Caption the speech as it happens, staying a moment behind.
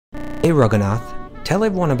Hey Raghunath, tell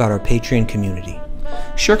everyone about our Patreon community.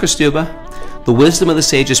 Sure, Kostuba. The Wisdom of the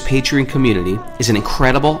Sages Patreon community is an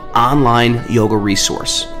incredible online yoga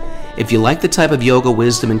resource. If you like the type of yoga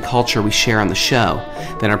wisdom and culture we share on the show,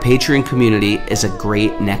 then our Patreon community is a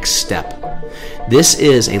great next step. This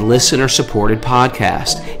is a listener-supported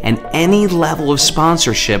podcast, and any level of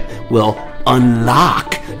sponsorship will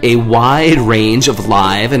unlock a wide range of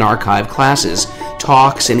live and archived classes,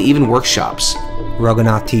 talks, and even workshops.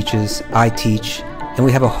 Raghunath teaches, I teach, and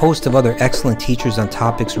we have a host of other excellent teachers on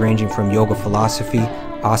topics ranging from yoga philosophy,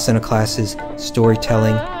 asana classes,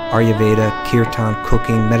 storytelling, Ayurveda, kirtan,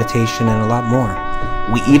 cooking, meditation, and a lot more.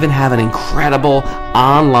 We even have an incredible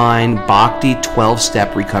online Bhakti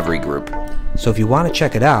 12-step recovery group. So if you want to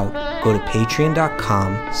check it out, go to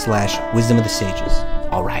patreon.com/wisdom of the sages.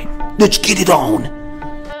 All right, let's get it on.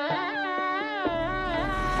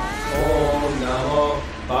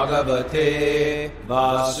 Bhagavate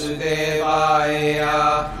Vasudevaya.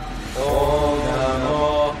 Om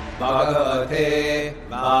Namo Bhagavate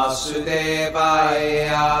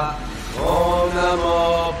Vasudevaya. Om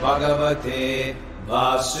Namo Bhagavate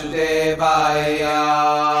Vasudevaya.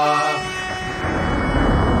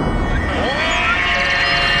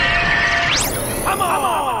 Come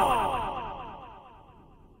on!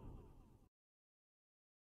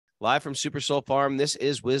 Live from Super Soul Farm, this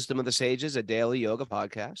is Wisdom of the Sages, a daily yoga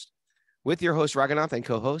podcast with your host, Raghunath, and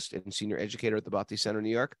co-host and senior educator at the Bhakti Center,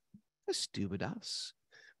 New York, Kostuba Das.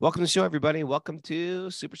 Welcome to the show, everybody. Welcome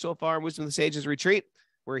to Super Soul Farm Wisdom of the Sages retreat.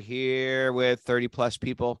 We're here with 30-plus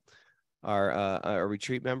people, our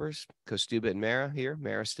retreat members, Kostuba and Mara here.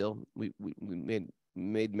 Mara still, we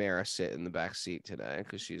made Mara sit in the back seat today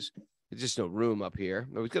because there's just no room up here.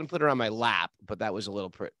 I was going to put her on my lap, but that was a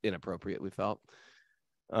little inappropriate, we felt.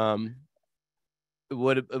 It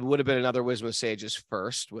would have been another Wisdom of the Sages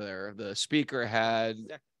first, where the speaker had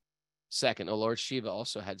second. Oh, Lord Shiva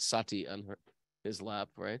also had Sati on his lap,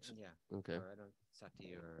 right? Yeah. Okay. Or I don't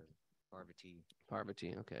Sati or Parvati.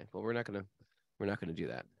 Parvati. Okay. Well, we're not gonna do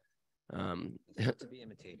that. To be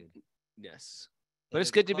imitated. Yes. But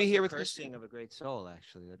it's good to be here with cursing of a great soul.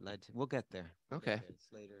 Actually, that led to. We'll get there. Okay.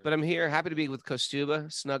 Later. But I'm here, happy to be with Kostuba,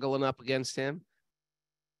 snuggling up against him.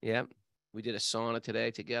 Yep. We did a sauna today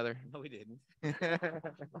together. No, we didn't.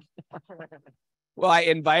 Well, I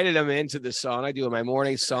invited him into the sauna. I do my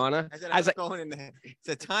morning sauna. I was going in there. It's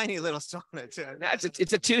a tiny little sauna.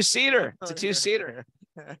 It's a two-seater. It's a two-seater.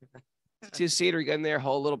 Two-seater. You get in there,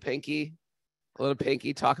 hold a little pinky,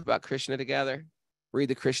 talk about Krishna together, read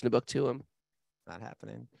the Krishna book to him. Not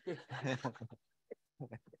happening.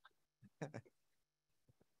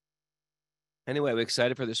 Anyway, we're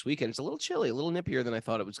excited for this weekend. It's a little chilly, a little nippier than I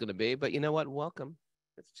thought it was going to be, but you know what? Welcome.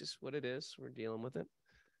 It's just what it is. We're dealing with it.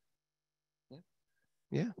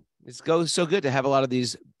 Yeah. It goes so good to have a lot of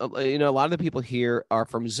these, a lot of the people here are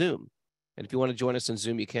from Zoom. And if you want to join us on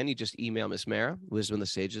Zoom, you can. You just email Miss Mara,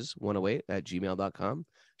 wisdomofthesages108@gmail.com.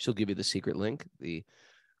 She'll give you the secret link, the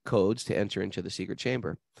codes to enter into the secret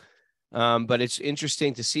chamber. But it's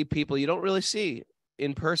interesting to see people you don't really see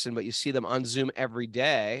in person, but you see them on Zoom every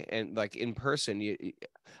day, and like in person, you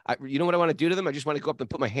know what I want to do to them? I just want to go up and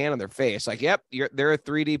put my hand on their face. Like, yep, they're a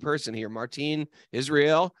 3D person here. Martine,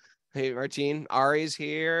 Israel. Hey, Martine, Ari's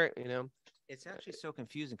here. It's actually so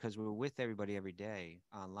confusing because we're with everybody every day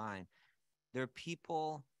online. There are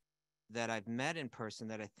people that I've met in person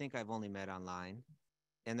that I think I've only met online,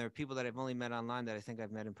 and there are people that I've only met online that I think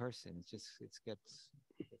I've met in person. It gets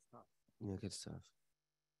tough. Yeah, good stuff.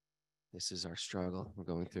 This is our struggle we're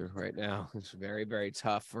going through right now. It's very, very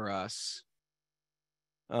tough for us.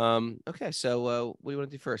 Okay, so what do you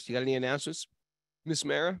want to do first? You got any announcements, Miss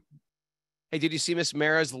Mara? Hey, did you see Miss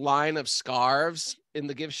Mara's line of scarves in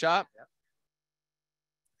the gift shop? Yep.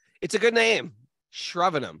 It's a good name,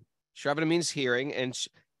 Shravanam. Shravanam means hearing, and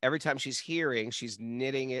every time she's hearing, she's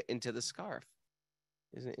knitting it into the scarf.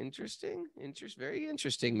 Isn't it interesting? Very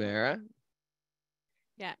interesting, Mara.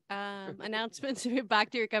 Yeah. Announcements. We'll be back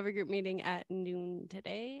to your recovery group meeting at noon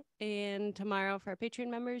today. And tomorrow for our Patreon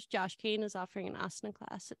members, Josh Kane is offering an asana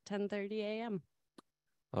class at 10:30 a.m.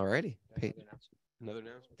 All righty. Another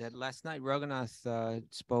announcement. That last night, Raghunath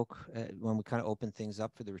spoke when we kind of opened things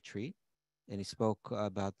up for the retreat. And he spoke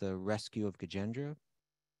about the rescue of Gajendra.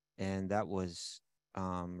 And that was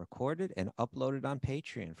recorded and uploaded on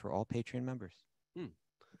Patreon for all Patreon members.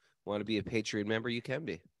 Want to be a Patreon member? You can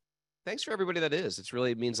be. Thanks for everybody that is. It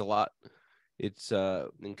means a lot. It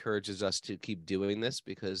encourages us to keep doing this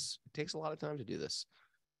because it takes a lot of time to do this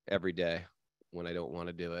every day when I don't want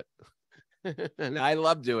to do it. And I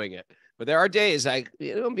love doing it. But there are days I'm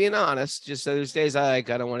being honest, just those days I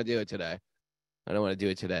don't want to do it today. I don't want to do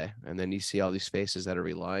it today. And then you see all these faces that are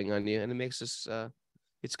relying on you, and it makes us,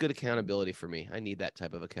 it's good accountability for me. I need that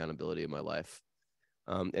type of accountability in my life.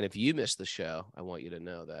 And if you miss the show, I want you to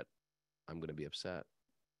know that I'm going to be upset.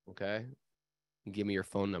 Okay. Give me your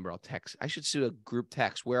phone number. I'll text. I should do a group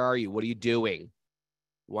text. Where are you? What are you doing?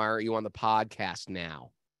 Why aren't you on the podcast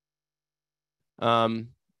now?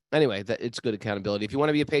 Anyway, it's good accountability. If you want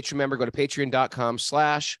to be a Patreon member, go to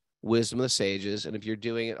patreon.com/wisdom of the sages. And if you're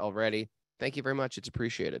doing it already, thank you very much. It's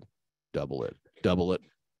appreciated. Double it. Double it.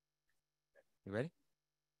 You ready?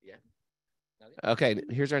 Yeah. Okay.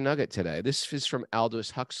 Here's our nugget today. This is from Aldous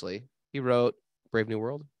Huxley. He wrote Brave New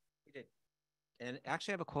World. He did. And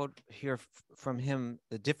actually I have a quote here from him,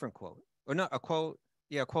 a different quote. Or not a quote.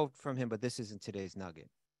 Yeah, a quote from him, but this isn't today's nugget.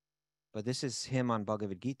 But this is him on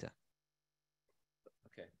Bhagavad Gita.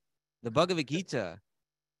 Okay. The Bhagavad Gita,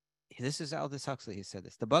 this is Aldous Huxley. He said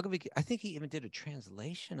this. The Bhagavad Gita, I think he even did a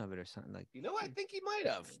translation of it or something like. You know, I think he might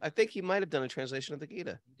have. I think he might have done a translation of the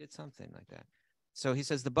Gita. He did something like that. So he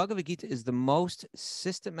says the Bhagavad Gita is the most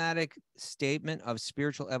systematic statement of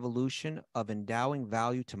spiritual evolution of endowing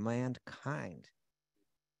value to mankind.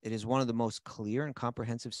 It is one of the most clear and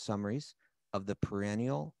comprehensive summaries of the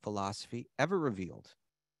perennial philosophy ever revealed.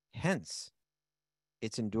 Hence,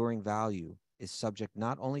 its enduring value is subject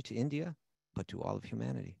not only to India, but to all of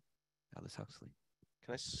humanity. Aldous Huxley.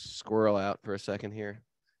 Can I squirrel out for a second here?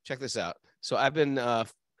 Check this out. So I've been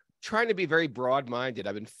trying to be very broad-minded.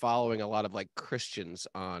 I've been following a lot of like Christians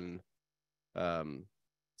on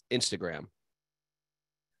Instagram.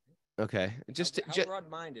 Okay. How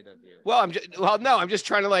broad-minded of you? Well, I'm just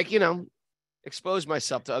trying to like, expose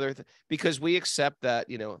myself to other because we accept that,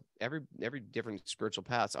 every different spiritual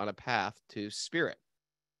path's on a path to spirit.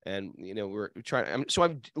 And, we're trying, so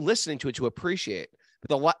I'm listening to it to appreciate.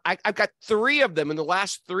 But I've got 3 of them in the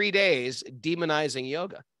last 3 days demonizing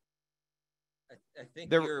yoga. I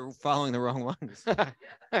think you're following the wrong ones.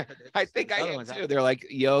 I think I am too. They're like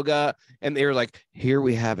yoga, and they're like, here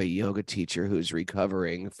we have a yoga teacher who's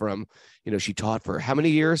recovering from, she taught for how many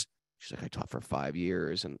years? She's like, I taught for 5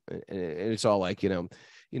 years, and it's all like,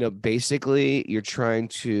 basically you're trying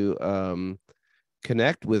to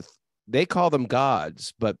connect with. They call them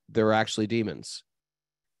gods, but they're actually demons.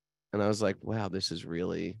 And I was like, wow, this is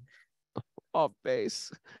really off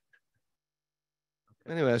base.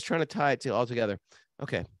 Anyway, I was trying to tie it all together.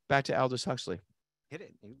 Okay, back to Aldous Huxley. Hit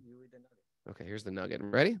it. You read the nugget. Okay, here's the nugget.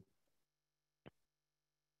 Ready?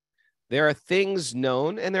 There are things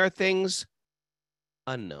known and there are things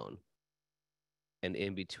unknown. And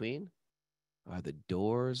in between are the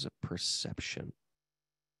doors of perception.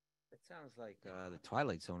 That sounds like the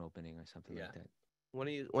Twilight Zone opening or something like that. Why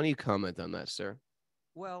don't you comment on that, sir?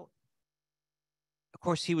 Well, of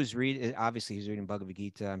course, obviously he's reading Bhagavad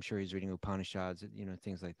Gita. I'm sure he's reading Upanishads,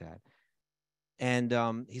 things like that.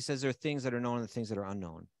 And he says there are things that are known and things that are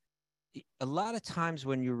unknown. A lot of times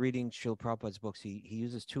when you're reading Srila Prabhupada's books, he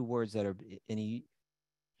uses 2 words that are, and he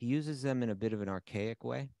uses them in a bit of an archaic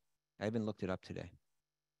way. I even looked it up today.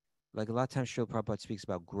 Like a lot of times Srila Prabhupada speaks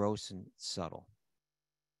about gross and subtle,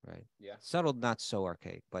 right? Yeah. Subtle, not so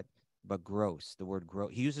archaic, but gross. The word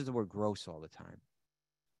gross. He uses the word gross all the time.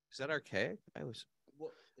 Is that archaic?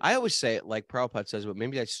 I always say it like Prabhupada says, but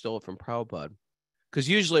maybe I stole it from Prabhupada. Because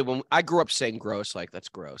usually when I grew up saying gross, like that's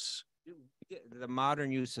gross. The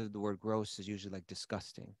modern use of the word gross is usually like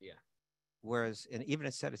disgusting. Yeah. Whereas, and even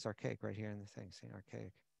it said it's archaic right here in the thing, saying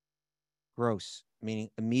archaic. Gross, meaning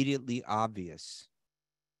immediately obvious.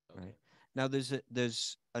 Okay. Right. Now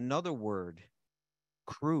there's another word,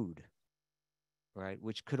 crude, right,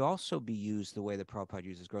 which could also be used the way that Prabhupada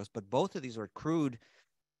uses gross, but both of these are crude.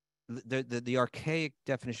 The archaic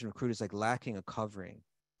definition of crude is like lacking a covering,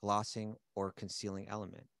 glossing, or concealing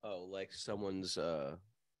element. Oh, like someone's I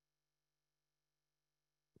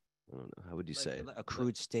don't know, how would you say it? A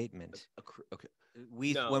crude statement. Okay.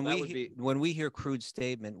 When we hear crude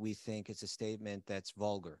statement, we think it's a statement that's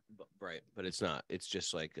vulgar. Right, but it's not. It's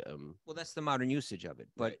just like well, that's the modern usage of it.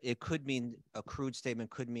 But right. It could mean a crude statement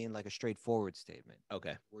could mean like a straightforward statement.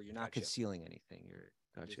 Okay. Where you're not concealing anything.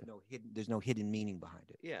 Gotcha. There's no hidden meaning behind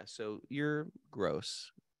it. Yeah, so you're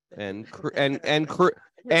gross and crude,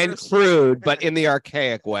 but in the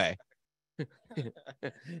archaic way.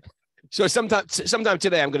 So sometime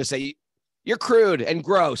today I'm going to say you're crude and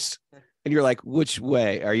gross, and you're like, which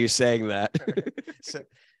way are you saying that?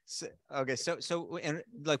 Okay, so and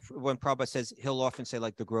like when Prabhupada says, he'll often say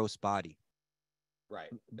like the gross body. Right.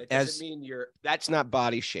 That doesn't mean that's not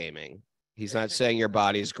body shaming. He's not saying your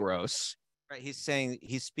body is gross. Right.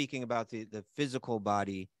 He's speaking about the physical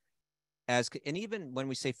body and even when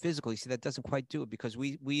we say physical, you see that doesn't quite do it because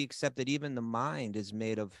we accept that even the mind is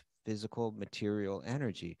made of physical material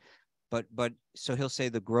energy. But so he'll say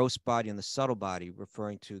the gross body and the subtle body,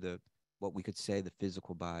 referring to the what we could say the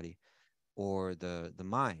physical body, or the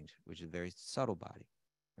mind, which is a very subtle body,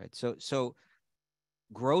 right? So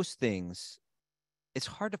gross things, it's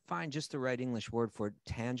hard to find just the right English word for it.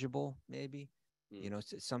 Tangible, maybe,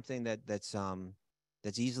 it's something that's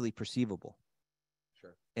easily perceivable.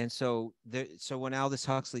 Sure. And so when Aldous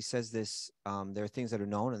Huxley says this, there are things that are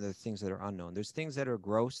known and there are things that are unknown. There's things that are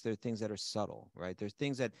gross. There are things that are subtle, right? There's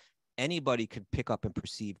things that anybody could pick up and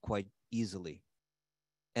perceive quite easily.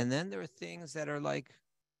 And then there are things that are like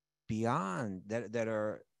beyond that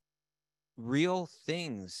are real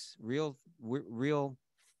things, real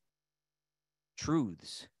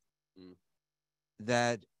truths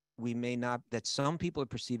that that some people are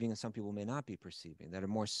perceiving and some people may not be perceiving, that are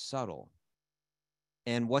more subtle.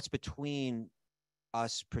 And what's between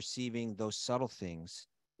us perceiving those subtle things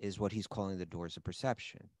is what he's calling the doors of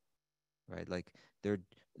perception, right? Like there's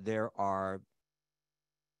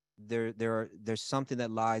something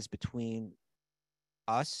that lies between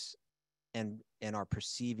us and our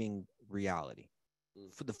perceiving reality,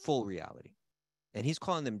 for the full reality. And he's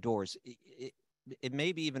calling them doors. It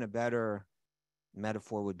may be even a better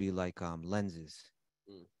metaphor would be like lenses,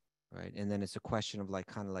 right? And then it's a question of like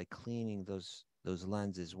kind of like cleaning those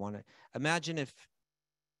lenses. Imagine if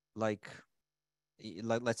like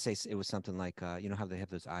let's say it was something like how they have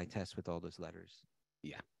those eye tests with all those letters.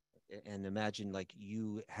 Yeah. And imagine like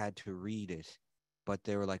you had to read it, but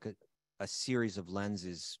there were like a series of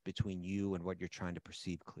lenses between you and what you're trying to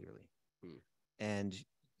perceive clearly. And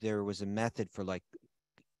there was a method for like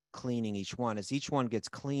cleaning each one. As each one gets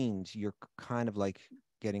cleaned, you're kind of like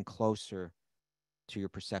getting closer to your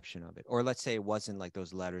perception of it. Or let's say it wasn't like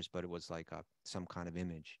those letters, but it was like some kind of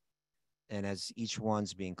image. And as each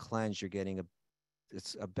one's being cleansed, you're getting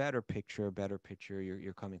it's a better picture.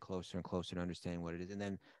 You're coming closer and closer to understanding what it is. And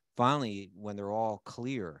then finally, when they're all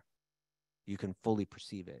clear, you can fully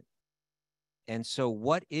perceive it. And so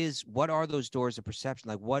what are those doors of perception?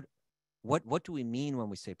 Like what do we mean when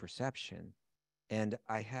we say perception? And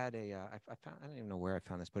I had I don't even know where I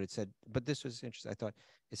found this, but it said, but this was interesting. I thought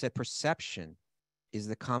it said perception is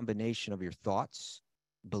the combination of your thoughts,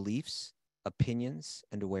 beliefs, opinions,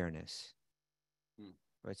 and awareness.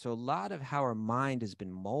 Right. So a lot of how our mind has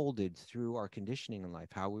been molded through our conditioning in life,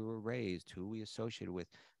 how we were raised, who we associated with,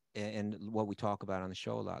 and what we talk about on the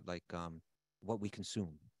show a lot, like what we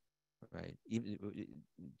consume, right? Even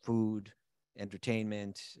food,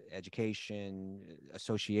 entertainment, education,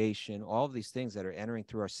 association, all of these things that are entering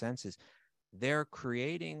through our senses, they're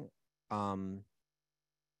creating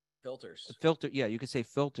filters. Yeah, you could say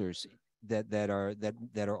filters that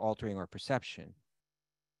are altering our perception.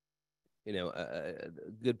 A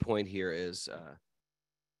good point here is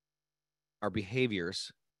our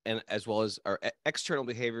behaviors, and as well as our external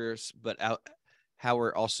behaviors, but how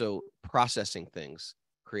we're also processing things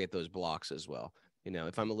create those blocks as well.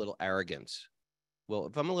 If I'm a little arrogant,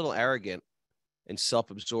 and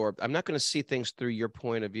self-absorbed, I'm not going to see things through your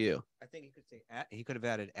point of view. I think he could have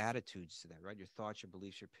added attitudes to that, right? Your thoughts, your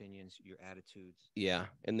beliefs, your opinions, your attitudes. Yeah,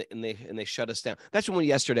 and they shut us down. That's when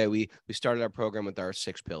yesterday we started our program with our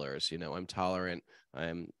 6 pillars. I'm tolerant.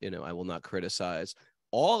 I will not criticize.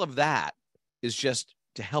 All of that is just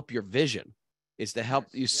to help your vision. It's to help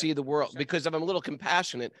you see the world. Because if I'm a little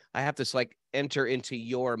compassionate, I have to like enter into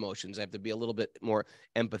your emotions. I have to be a little bit more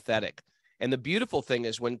empathetic. And the beautiful thing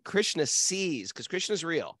is when Krishna sees, because Krishna is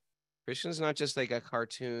real. Krishna is not just like a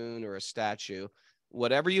cartoon or a statue.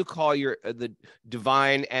 Whatever you call the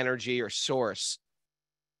divine energy or source,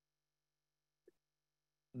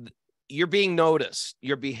 you're being noticed.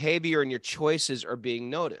 Your behavior and your choices are being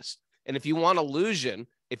noticed. And if you want illusion,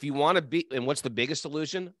 if you want to be, and what's the biggest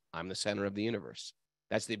illusion? I'm the center of the universe.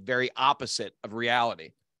 That's the very opposite of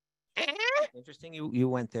reality. Interesting you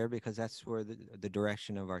went there, because that's where the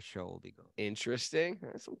direction of our show will be going. Interesting.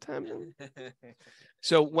 Sometimes.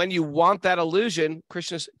 So when you want that illusion,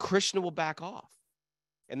 Krishna will back off.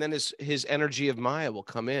 And then his energy of Maya will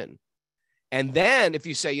come in. And then if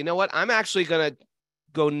you say, you know what, I'm actually going to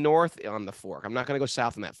go north on the fork. I'm not going to go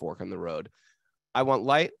south on that fork on the road. I want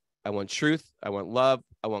light. I want truth. I want love.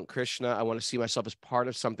 I want Krishna. I want to see myself as part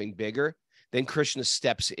of something bigger. Then Krishna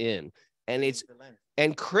steps in.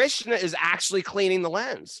 And Krishna is actually cleaning the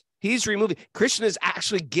lens. He's removing. Krishna is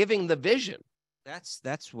actually giving the vision.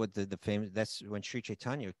 That's what the famous. That's when Sri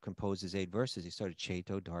Chaitanya composed his 8 verses. He started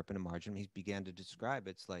Chaito, Dharpana, Marjan. He began to describe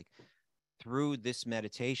it's like through this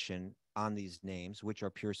meditation on these names, which are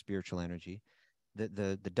pure spiritual energy,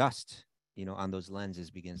 the dust on those lenses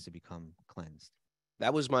begins to become cleansed.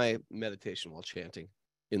 That was my meditation while chanting.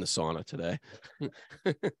 in the sauna today.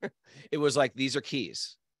 It was like, these are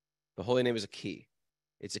keys. The holy name is a key.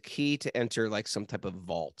 It's a key to enter like some type of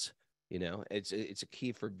vault. You know, it's a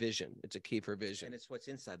key for vision. It's a key for vision. And it's what's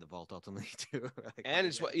inside the vault ultimately too. Like, And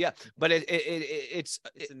it's what, yeah, but it's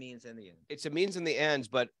the means and the end. It's a means and the ends,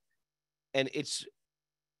 but, and it's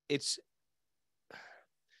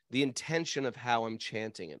the intention of how I'm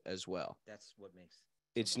chanting it as well. That's what makes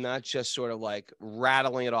It's not just sort of like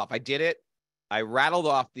rattling it off. I did it. I rattled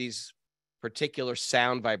off these particular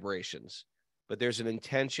sound vibrations, but there's an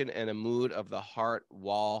intention and a mood of the heart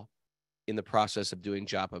while in the process of doing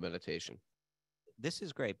japa meditation. This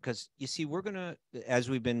is great because you see, we're going to, as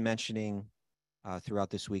we've been mentioning throughout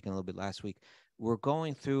this week and a little bit last week, we're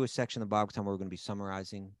going through a section of the Bhagavatam where we're going to be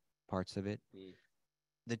summarizing parts of it.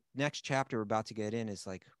 The next chapter we're about to get in is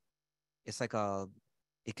like, it's like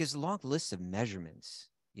it gives a long list of measurements,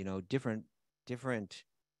 you know, different,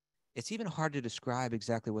 it's even hard to describe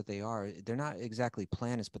exactly what they are. They're not exactly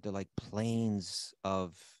planets, but they're like planes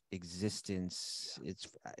of existence. It's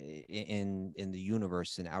in the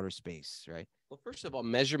universe, in outer space, right? Well, first of all,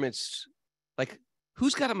 measurements, like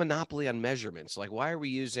who's got a monopoly on measurements? Like, why are we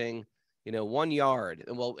using, 1 yard?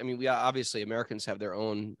 Well, I mean, we obviously, Americans have their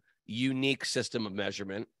own unique system of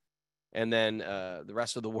measurement. And then the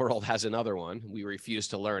rest of the world has another one. We refuse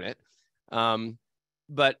to learn it.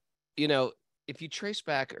 But, if you trace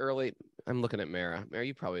back early, I'm looking at Mara. Mara,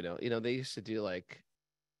 you probably know. They used to do like,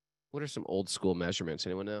 what are some old school measurements?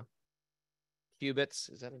 Anyone know? Cubits,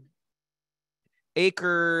 is that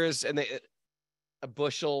acres, and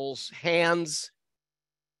bushels, hands,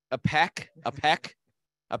 a peck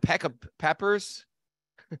of peppers.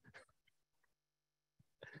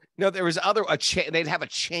 No, there was a chain. They'd have a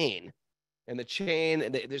chain, and the chain,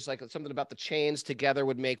 and there's like something about the chains together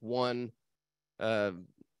would make one.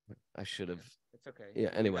 I should have. It's okay. Yeah.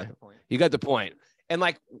 Anyway, you got the point. And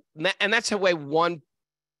that's the way one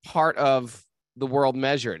part of the world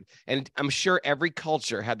measured. And I'm sure every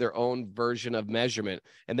culture had their own version of measurement.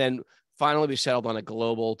 And then finally we settled on a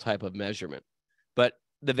global type of measurement. But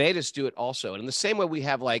the Vedas do it also. And in the same way we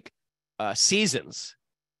have like seasons.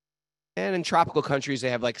 And in tropical countries, they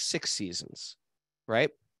have like 6 seasons, right?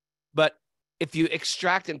 But if you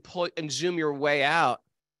extract and pull and zoom your way out,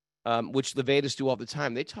 which the Vedas do all the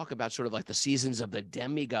time, they talk about sort of like the seasons of the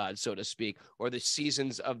demigod, so to speak, or the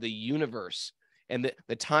seasons of the universe. And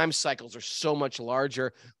the time cycles are so much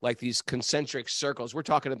larger, like these concentric circles. We're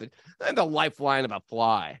talking about the lifeline of a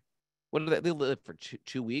fly. What do they live for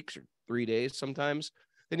 2 weeks or 3 days sometimes?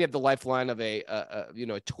 Then you have the lifeline of a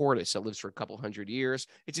tortoise that lives for a couple hundred years.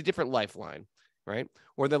 It's a different lifeline, right?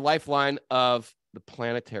 Or the lifeline of the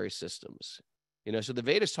planetary systems. So the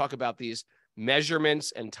Vedas talk about these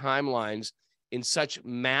measurements and timelines in such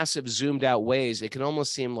massive zoomed out ways. It can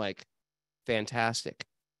almost seem like fantastic.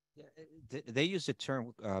 Yeah, they use a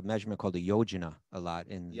term measurement called a yojana a lot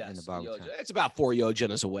in the Bhagavatam. It's about 4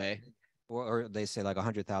 yojanas away. Or they say like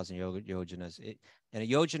 100,000 yojanas. And a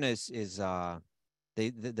yojana is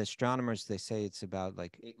the astronomers, they say it's about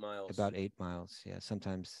like 8 miles. About 8 miles. Yeah,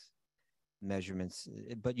 sometimes measurements,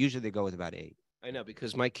 but usually they go with about 8. I know,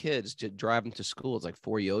 because my kids drive them to school. It's like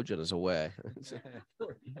 4 yojanas away.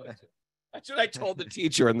 That's what I told the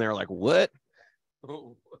teacher, and they're like, "What?"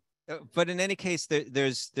 But in any case,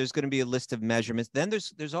 there's going to be a list of measurements. Then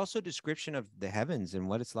there's also a description of the heavens and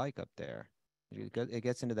what it's like up there. It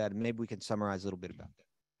gets into that, and maybe we can summarize a little bit about that.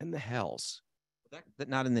 And the hells. That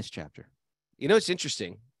not in this chapter. It's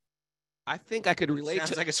interesting. I think I could relate.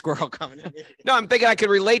 Sounds like a squirrel coming. No, I'm thinking I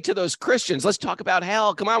could relate to those Christians. Let's talk about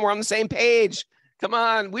hell. Come on, we're on the same page. Come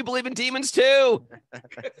on, we believe in demons too.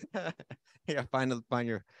 Yeah, find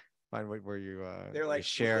where you they're like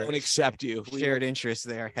share. Don't accept you. Shared interest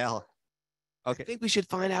there. Hell. Okay. I think we should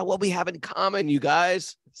find out what we have in common, you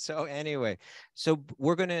guys. So anyway,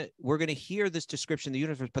 we're gonna hear this description of the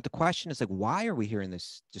universe, but the question is like, why are we hearing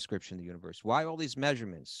this description of the universe? Why all these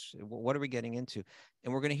measurements? What are we getting into?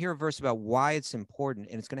 And we're gonna hear a verse about why it's important,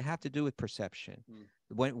 and it's gonna have to do with perception.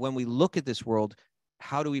 When we look at this world,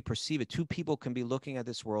 how do we perceive it? 2 people can be looking at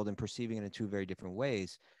this world and perceiving it in 2 very different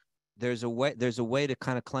ways. There's a way to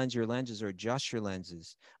kind of cleanse your lenses or adjust your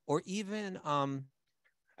lenses, or even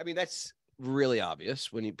I mean, that's really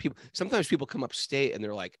obvious when sometimes people come upstate and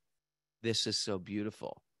they're like, this is so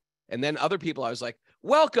beautiful. And then other people, I was like,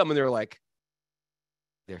 welcome. And they're like,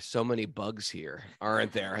 there's so many bugs here,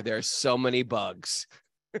 aren't there? There's so many bugs.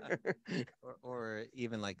 or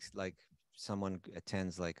even like someone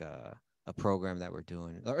attends like a program that we're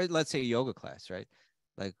doing, or let's say a yoga class, right?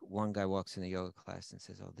 Like one guy walks in the yoga class and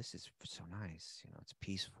says, oh, this is so nice. It's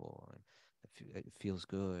peaceful and it feels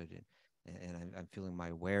good. and I'm feeling my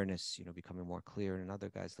awareness, becoming more clear. And other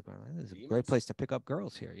guys look around, this is a great place to pick up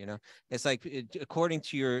girls here. It's like according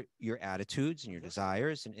to your attitudes and your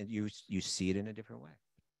desires, and you see it in a different way.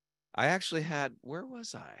 I actually had, where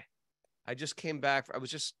was I? I just came back.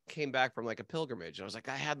 Came back from like a pilgrimage. I was like,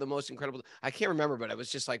 I had the most incredible, I can't remember, but I was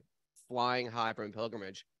just like flying high from a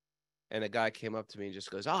pilgrimage. And a guy came up to me and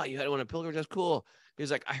just goes, "Oh, you had one on a pilgrimage? That's cool."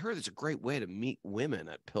 He's like, "I heard it's a great way to meet women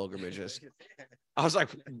at pilgrimages." I was like,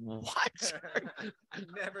 "What?" I've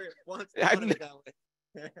never once I've thought of it that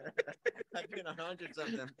way. I've been on hundreds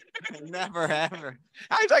of them. Never ever.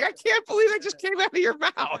 I was like, I can't believe that just came out of your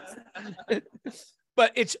mouth.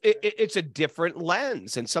 But it's a different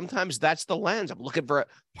lens, and sometimes that's the lens. I'm looking for a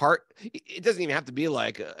part. It doesn't even have to be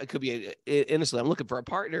like it could be innocently. I'm looking for a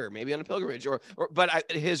partner, maybe on a pilgrimage,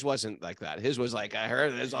 but his wasn't like that. His was like, I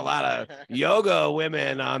heard there's a lot of yoga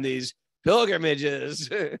women on these pilgrimages.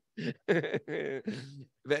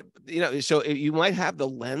 So you might have the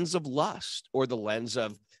lens of lust or the lens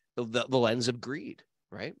of the lens of greed,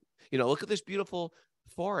 right? Look at this beautiful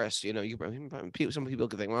forest. Some people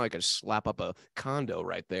could think, well, I could slap up a condo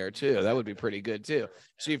right there too. That would be pretty good too.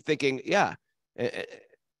 So you're thinking, yeah.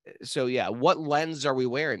 So yeah, what lens are we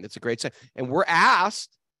wearing? That's a great set. And we're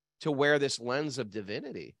asked to wear this lens of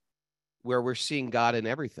divinity, where we're seeing God in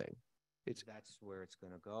everything. That's where it's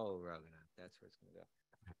going to go, Raghunath. That's where it's going to go.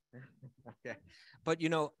 Okay. But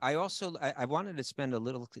I also I wanted to spend a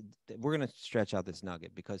little. We're going to stretch out this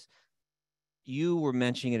nugget because you were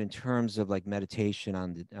mentioning it in terms of like meditation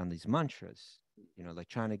on these mantras, like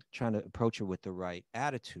trying to approach it with the right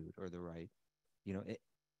attitude or the right, you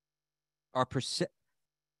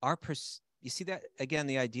see that again,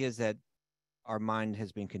 the idea is that our mind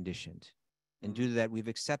has been conditioned, and due to that, we've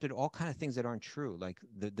accepted all kind of things that aren't true, like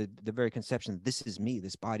the very conception that this is me,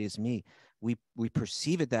 this body is me. We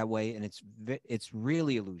perceive it that way, and it's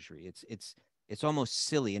really illusory. It's almost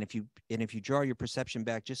silly. And if you draw your perception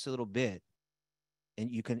back just a little bit, and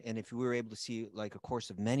if we were able to see like a course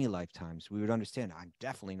of many lifetimes, we would understand I'm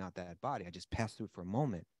definitely not that body. I just passed through for a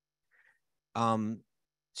moment.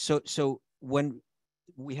 So when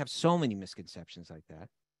we have so many misconceptions like that,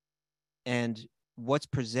 and what's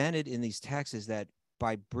presented in these texts is that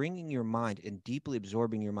by bringing your mind and deeply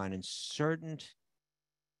absorbing your mind in certain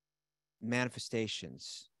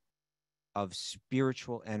manifestations of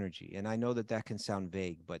spiritual energy, and I know that can sound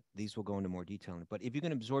vague, but these will go into more detail. But if you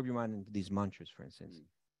can absorb your mind into these mantras, for instance,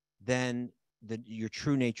 then your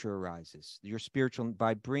true nature arises. Your spiritual,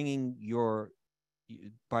 by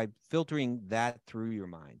filtering that through your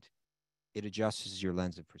mind, it adjusts your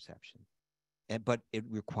lens of perception. But it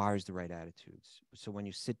requires the right attitudes. So when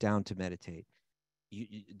you sit down to meditate,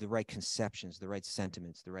 the right conceptions, the right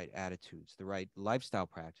sentiments, the right attitudes, the right lifestyle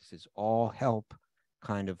practices all help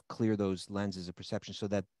kind of clear those lenses of perception so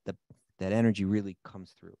that that energy really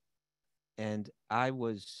comes through. And I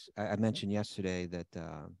mentioned yesterday that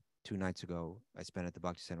 2 nights ago, I spent at the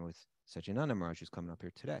Bhakti Center with Satyananda Maharaj, who's coming up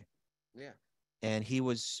here today. Yeah. And he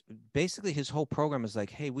was basically, his whole program is like,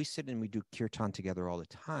 hey, we sit and we do kirtan together all the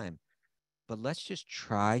time, but let's just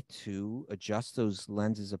try to adjust those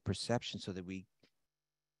lenses of perception so that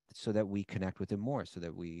we connect with it more, so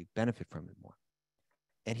that we benefit from it more.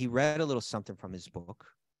 And he read a little something from his book,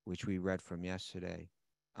 which we read from yesterday,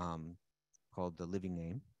 called The Living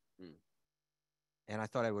Name. And I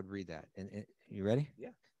thought I would read that. And you ready? Yeah.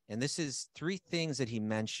 And this is 3 things that he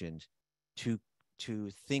mentioned to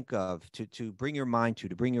think of, to bring your mind to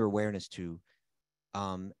bring your awareness to,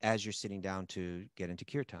 as you're sitting down to get into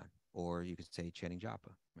kirtan, or you could say chanting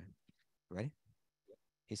japa. Right? Ready?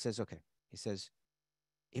 He says, okay. He says,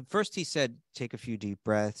 first he said, take a few deep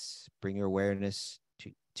breaths, bring your awareness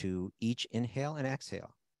to each inhale and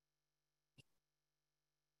exhale.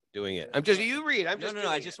 Doing it. I'm just, you read. No.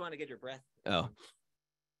 I just want to get your breath. Oh.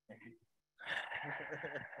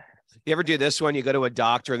 You ever do this one? You go to a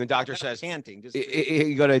doctor and the doctor says, chanting.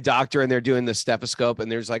 You go to a doctor and they're doing the stethoscope and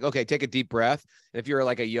there's like, okay, take a deep breath. And if you're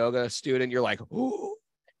like a yoga student, you're like, ooh.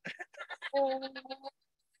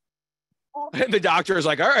 And the doctor is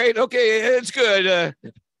like, all right, okay, it's good.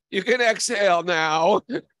 You can exhale now.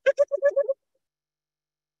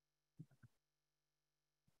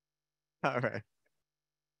 All right.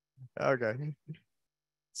 Okay.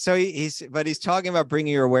 So he's talking about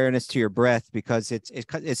bringing your awareness to your breath because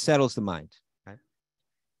it settles the mind. Right?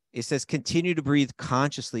 It says continue to breathe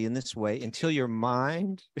consciously in this way until your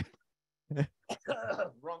mind.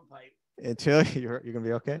 Wrong pipe. Until you're gonna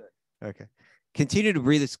be okay. Okay. Continue to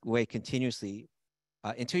breathe this way continuously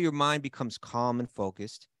until your mind becomes calm and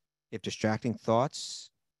focused. If distracting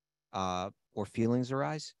thoughts or feelings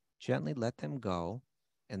arise, gently let them go,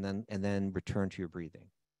 and then return to your breathing.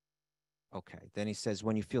 Okay. Then he says,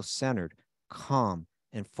 when you feel centered, calm,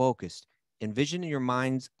 and focused, envision in your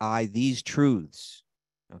mind's eye these truths.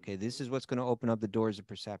 Okay. This is what's going to open up the doors of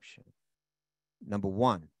perception. Number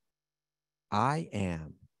one, I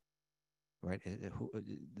am, right?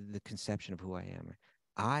 The conception of who I am.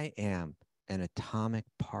 I am an atomic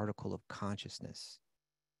particle of consciousness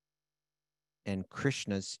and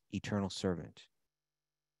Krishna's eternal servant.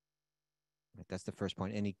 That's the first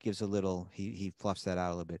point. And he gives a little, he fluffs that out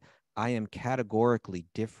a little bit. I am categorically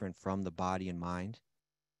different from the body and mind.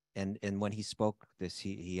 And when he spoke this,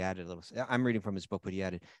 he added a little, I'm reading from his book, but he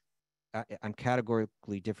added, I'm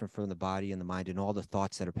categorically different from the body and the mind and all the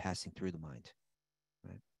thoughts that are passing through the mind.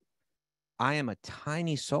 Right? I am a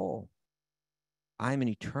tiny soul. I am an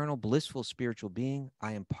eternal, blissful spiritual being.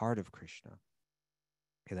 I am part of Krishna.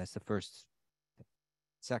 Okay, that's the first thing.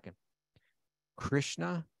 Second,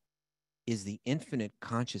 Krishna is the infinite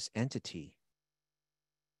conscious entity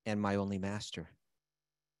and my only master.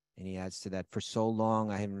 And he adds to that, for so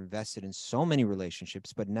long I have invested in so many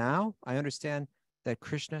relationships, but now I understand that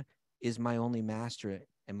Krishna is my only master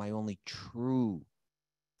and my only true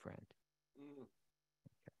friend.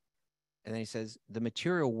 Okay. And then he says, the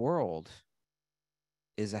material world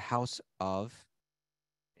is a house of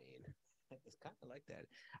pain. It's kind of like that.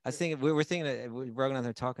 I was thinking, we were thinking, we were going on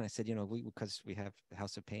there talking. I said, because we have the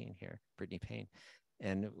House of Pain here, Brittany Payne.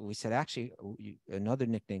 And we said, actually, another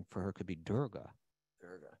nickname for her could be Durga.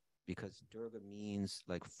 Durga. Because Durga means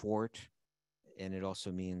like fort. And it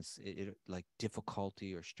also means it like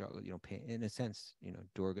difficulty or struggle, pain. In a sense,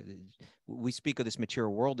 Durga. We speak of this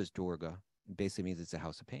material world as Durga. It basically means it's a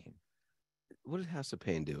house of pain. What did House of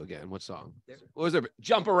Pain do again? What song? What was there?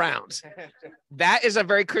 Jump Around. That is a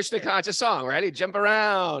very Krishna conscious song, right? Jump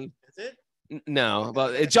around. That's it? No,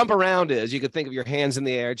 well, jump around is, you could think of your hands in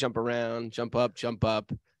the air, jump around, jump up,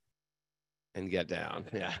 and get down.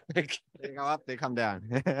 Yeah. They go up, they come down.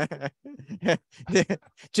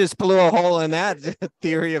 Just blew a hole in that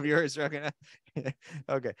theory of yours. Okay.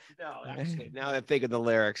 No, actually, now that I think of the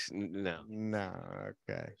lyrics, no.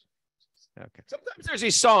 Okay. Sometimes there's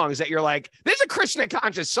these songs that you're like, this is a Krishna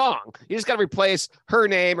conscious song. You just got to replace her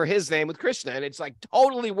name or his name with Krishna, and it's like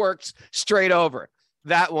totally works straight over.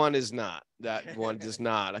 That one is not. That one does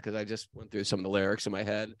not, because I just went through some of the lyrics in my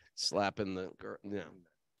head, slapping the girl.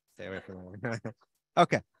 Stay away from that.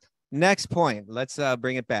 Okay. Next point. Let's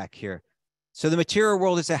bring it back here. So the material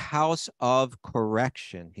world is a house of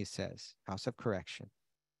correction, he says. House of correction.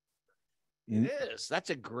 It is. That's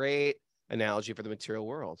a great analogy for the material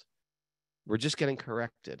world. We're just getting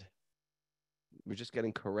corrected. We're just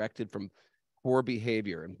getting corrected from poor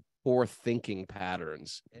behavior and poor thinking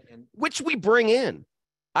patterns, which we bring in.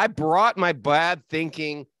 I brought my bad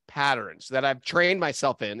thinking patterns that I've trained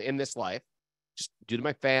myself in this life, just due to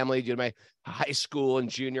my family, due to my high school and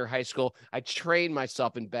junior high school. I trained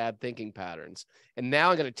myself in bad thinking patterns. And now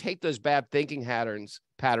I'm going to take those bad thinking patterns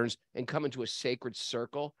and come into a sacred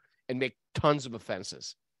circle and make tons of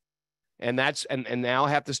offenses. And now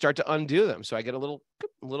I have to start to undo them. So I get a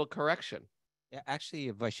little correction. Yeah, actually,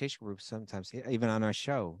 a Vaisheshika group sometimes, even on our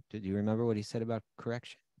show, did you remember what he said about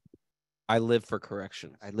correction? I live for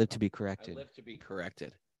correction. I live to be corrected. I live to be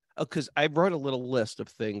corrected. Oh, because I wrote a little list of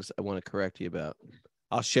things I want to correct you about.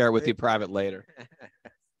 I'll share it with you private later.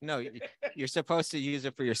 No, you're supposed to use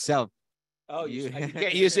it for yourself. Oh, you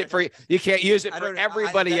can't use it for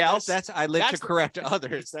everybody else. I live to correct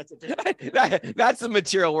others. That's the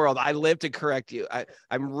material world. I live to correct you.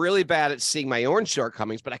 I'm really bad at seeing my own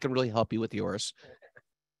shortcomings, but I can really help you with yours.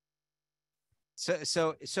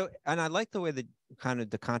 So, and I like the way that kind of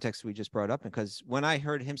the context we just brought up, because when I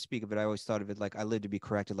heard him speak of it, I always thought of it like I live to be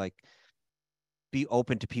corrected, like be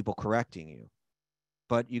open to people correcting you.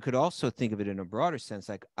 But you could also think of it in a broader sense,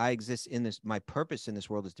 like I exist in this, my purpose in this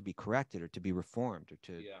world is to be corrected or to be reformed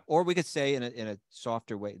or we could say in a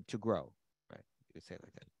softer way, to grow, right? You could say it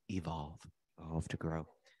like that. Evolve to grow.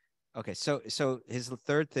 Okay. So his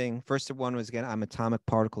third thing, first one was, again, I'm atomic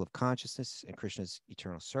particle of consciousness and Krishna's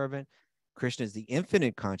eternal servant. Krishna is the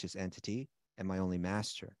infinite conscious entity and my only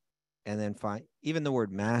master. And then even the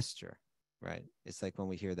word master, right? It's like when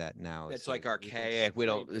we hear that now, it's like archaic. We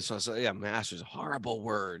don't. Master is a horrible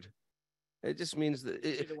word. It just means that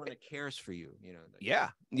it's the one that cares for you. Yeah.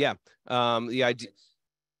 The idea.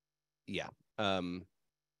 Yeah.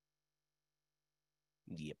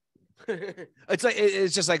 Yep.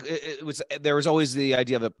 It's just like it was. There was always the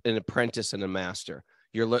idea of an apprentice and a master.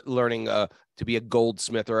 You're learning to be a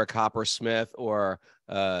goldsmith or a coppersmith or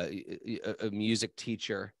a music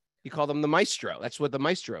teacher. You call them the maestro. That's what the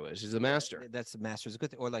maestro is. He's the master. That's the master is a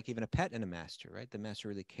good thing. Or like even a pet and a master, right? The master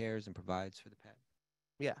really cares and provides for the pet.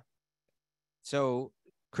 Yeah. So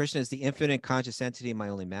Krishna is the infinite conscious entity, my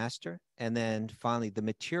only master. And then finally, the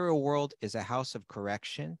material world is a house of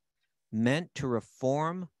correction meant to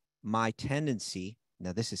reform my tendency.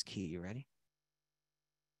 Now, this is key. You ready?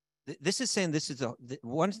 This is saying this is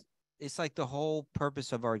one. It's like the whole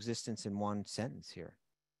purpose of our existence in one sentence here.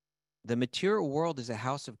 The material world is a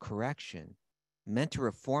house of correction meant to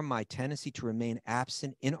reform my tendency to remain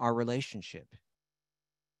absent in our relationship.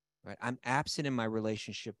 Right? I'm absent in my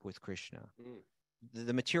relationship with Krishna.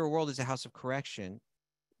 The material world is a house of correction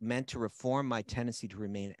meant to reform my tendency to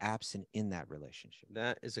remain absent in that relationship.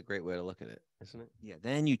 That is a great way to look at it, isn't it? Yeah.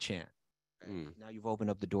 Then you chant. Right? Now you've opened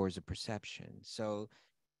up the doors of perception. So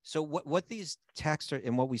what these texts are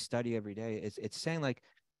and what we study every day is it's saying like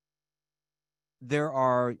there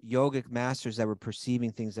are yogic masters that were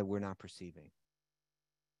perceiving things that we're not perceiving.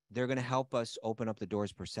 They're going to help us open up the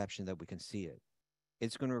doors of perception that we can see it.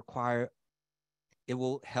 It's going to require, it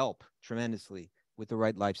will help tremendously with the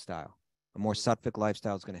right lifestyle. A more sattvic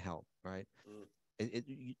lifestyle is going to help, right?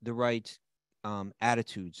 The right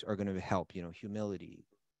attitudes are going to help, humility,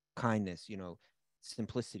 kindness,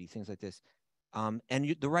 simplicity, things like this.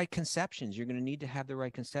 And the right conceptions, you're going to need to have the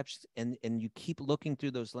right conceptions. And you keep looking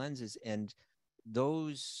through those lenses, and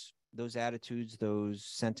those attitudes, those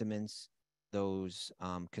sentiments, those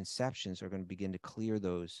conceptions are going to begin to clear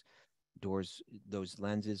those doors, those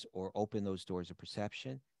lenses, or open those doors of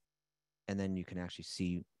perception. And then you can actually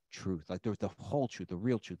see truth, like there's the whole truth, the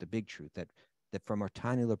real truth, the big truth that from our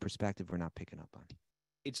tiny little perspective, we're not picking up on.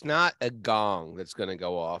 It's not a gong that's going to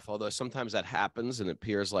go off, although sometimes that happens and it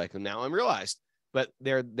appears like now I'm realized, but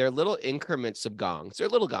they're little increments of gongs. They're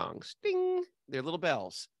little gongs. Ding. They're little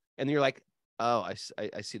bells. And you're like, oh,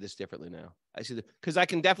 I see this differently now. I see because I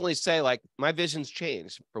can definitely say like my vision's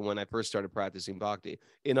changed from when I first started practicing bhakti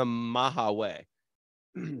in a maha way.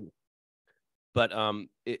 But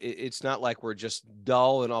it's not like we're just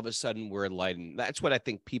dull and all of a sudden we're enlightened. That's what I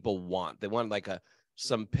think people want. They want like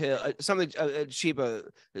some pill, something cheap, a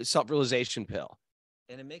self-realization pill.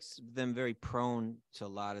 And it makes them very prone to a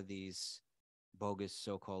lot of these bogus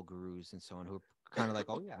so-called gurus and so on who are kind of like,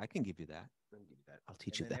 oh yeah, I can give you that. I'll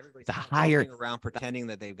teach you that. Everybody's The kind of higher around pretending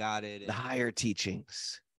that they've got it. The higher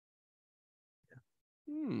teachings.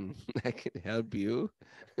 I can help you.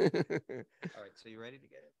 All right, so you ready to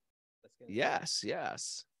get it? Let's get it.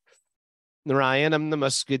 Yes. Narayanam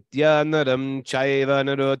namaskritya naram chaiva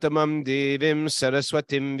narottamam devim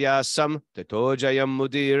saraswatim vyasam tato jayam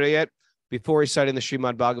mudirayat. Before reciting the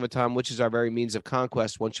Srimad Bhagavatam, which is our very means of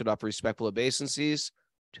conquest, one should offer respectful obeisances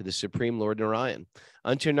to the Supreme Lord Narayan.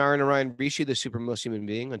 Unto Narayan Rishi, the supremest human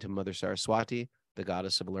being, unto Mother Saraswati, the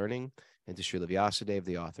goddess of learning, and to Srila Vyasadeva,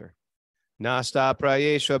 the author. Nasta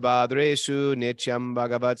prayeshu badreshu nityam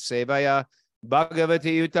bhagavat sevaya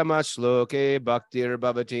bhagavati utama shloke bhaktir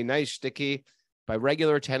bhavati naishtiki. By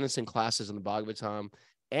regular attendance in classes in the Bhagavatam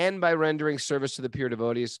and by rendering service to the pure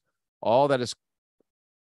devotees, all that is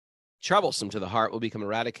troublesome to the heart will become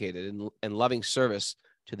eradicated, and loving service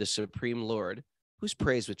to the Supreme Lord, whose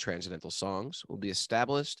praise with transcendental songs will be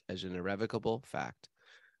established as an irrevocable fact.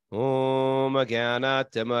 Om Jnana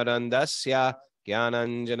Timarandasya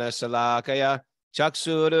Jnananjana Salakaya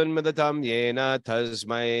Chaksurunmadatam Yena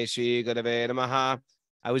Tasmai Shri Gurave Namaha.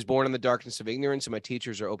 I was born in the darkness of ignorance, and my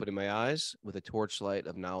teachers are opening my eyes. With a torchlight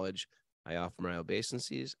of knowledge, I offer my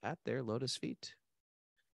obeisances at their lotus feet.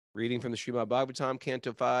 Reading from the Srimad Bhagavatam,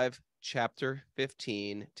 Canto 5, Chapter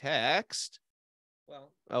 15, text.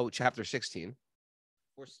 Chapter 16. Of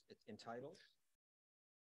course, it's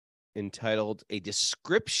entitled A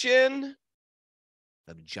Description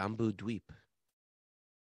of Jambu Dweep.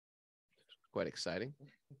 Quite exciting.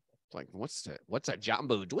 It's like, what's a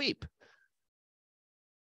Jambu Dweep?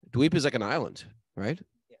 Dweep is like an island, right?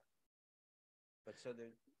 Yeah. But so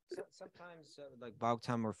there's sometimes like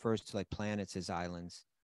Bhagavatam refers to like planets as islands.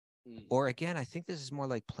 Or again, I think this is more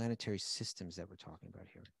like planetary systems that we're talking about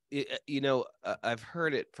here. I've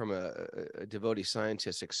heard it from a devotee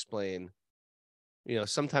scientist explain,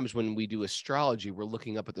 sometimes when we do astrology, we're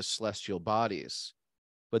looking up at the celestial bodies,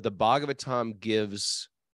 but the Bhagavatam gives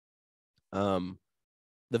the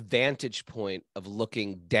vantage point of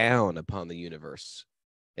looking down upon the universe.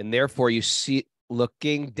 And therefore you see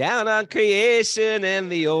looking down on creation,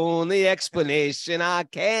 and the only explanation I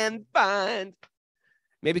can find.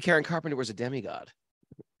 Maybe Karen Carpenter was a demigod.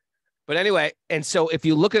 But anyway, and so if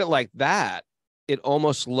you look at it like that, it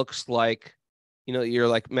almost looks like, you're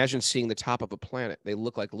like, imagine seeing the top of a planet. They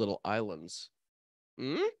look like little islands.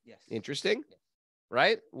 Yes. Interesting, yes.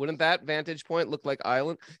 Right? Wouldn't that vantage point look like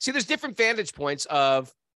island? See, there's different vantage points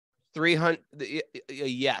of 300,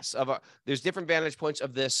 yes. There's different vantage points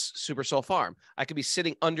of this Super Soul Farm. I could be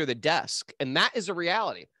sitting under the desk, and that is a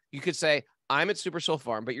reality. You could say, I'm at Super Soul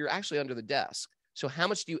Farm, but you're actually under the desk. So how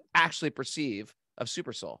much do you actually perceive of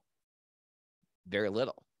Super Soul? Very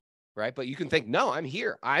little, right? But you can think, no, I'm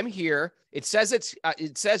here. I'm here. It says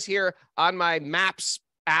it says here on my Maps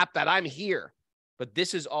app that I'm here, but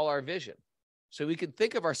this is all our vision. So we can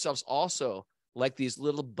think of ourselves also like these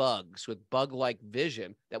little bugs with bug-like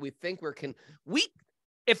vision that we think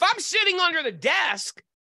if I'm sitting under the desk,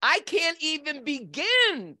 I can't even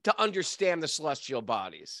begin to understand the celestial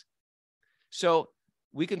bodies. So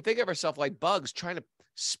we can think of ourselves like bugs trying to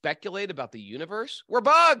speculate about the universe. We're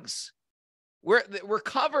bugs. We're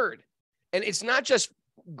covered. And it's not just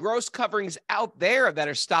gross coverings out there that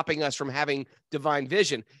are stopping us from having divine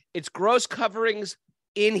vision. It's gross coverings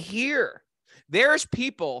in here. There's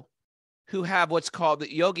people who have what's called,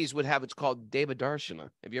 the yogis would have what's called Devadarshana.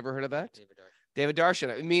 Have you ever heard of that?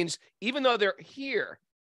 Devadarshana. It means even though they're here,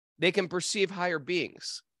 they can perceive higher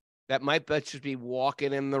beings that might just be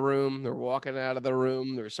walking in the room. They're walking out of the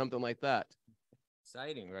room or something like that.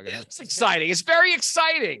 Exciting. It's exciting. It's very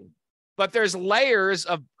exciting. But there's layers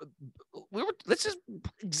of, this is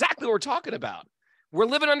exactly what we're talking about. We're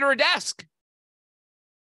living under a desk.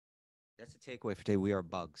 That's the takeaway for today. We are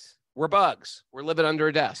bugs. We're bugs. We're living under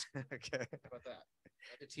a desk. Okay. How about that?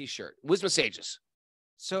 Like a t-shirt. Wisdom Sages.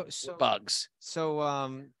 So We're bugs.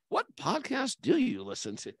 So What podcast do you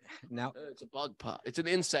listen to? now It's a bug pod. It's an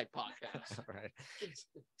insect podcast. all right.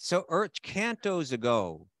 So cantos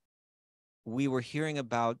ago, we were hearing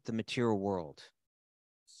about the material world.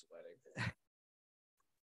 Sweating.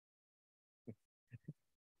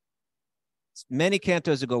 Many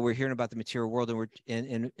cantos ago, we're hearing about the material world, and we're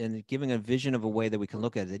and giving a vision of a way that we can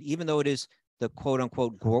look at it, even though it is the quote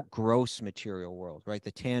unquote gross material world, right?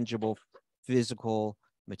 The tangible, physical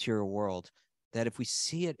material world. That if we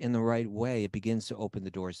see it in the right way, it begins to open the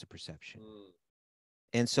doors to perception.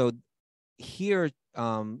 And so, here,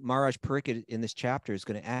 Maharaj Pariksit in this chapter is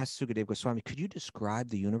going to ask Sukadeva Goswami, "Could you describe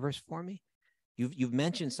the universe for me? You've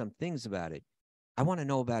mentioned some things about it. I want to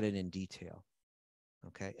know about it in detail."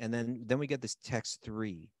 Okay, and then we get this text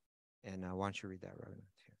 3, and why don't you read that, Raghunath?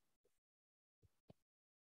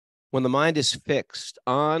 When the mind is fixed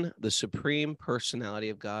on the Supreme Personality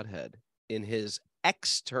of Godhead in his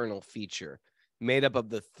external feature, made up of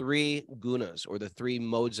the 3 gunas, or the 3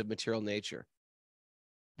 modes of material nature,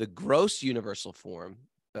 the gross universal form,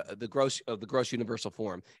 the gross universal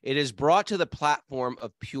form, it is brought to the platform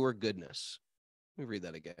of pure goodness. Let me read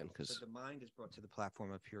that again, because the mind is brought to the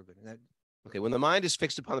platform of pure goodness. Okay, when the mind is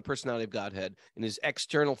fixed upon the personality of Godhead in his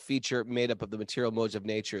external feature made up of the material modes of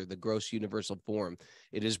nature, the gross universal form,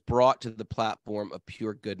 it is brought to the platform of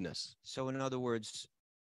pure goodness. So in other words,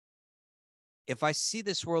 if I see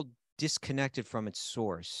this world disconnected from its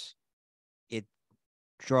source, it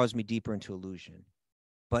draws me deeper into illusion.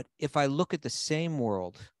 But if I look at the same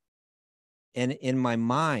world and in my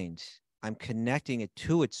mind, I'm connecting it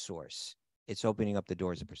to its source, it's opening up the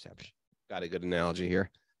doors of perception. Got a good analogy here.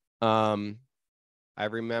 I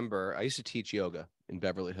remember I used to teach yoga in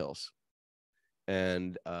Beverly Hills,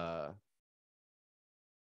 and I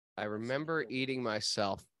remember eating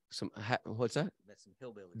myself some, what's that? That's some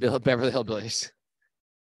hillbillies. Beverly Hillbillies.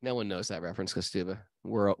 No one knows that reference, Costuba.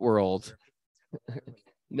 We're old.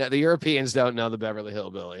 No, the Europeans don't know the Beverly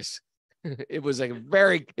Hillbillies. It was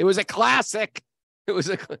a classic.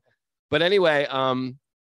 But anyway,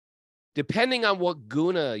 depending on what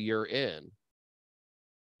guna you're in,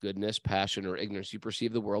 goodness, passion, or ignorance, you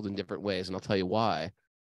perceive the world in different ways. And I'll tell you why.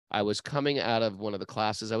 I was coming out of one of the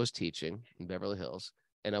classes I was teaching in Beverly Hills,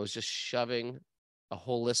 and I was just shoving a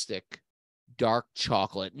holistic dark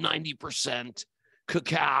chocolate, 90%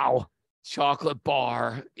 cacao chocolate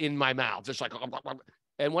bar in my mouth. Just like,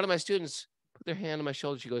 and one of my students put their hand on my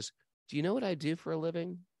shoulder. She goes, "Do you know what I do for a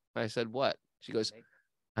living?" I said, "What?" She goes,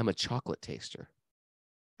 "I'm a chocolate taster."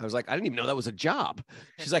 I was like, I didn't even know that was a job.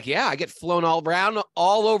 She's like, "Yeah, I get flown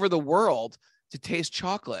all over the world to taste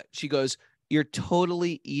chocolate." She goes, "You're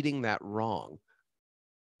totally eating that wrong."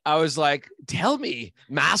 I was like, "Tell me,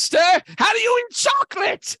 master, how do you eat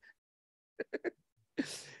chocolate?"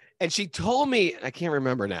 And she told me, I can't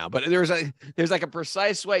remember now, but there's like a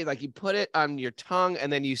precise way, like you put it on your tongue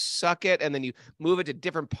and then you suck it and then you move it to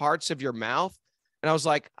different parts of your mouth. And I was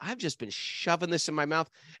like, I've just been shoving this in my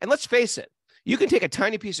mouth. And let's face it, you can take a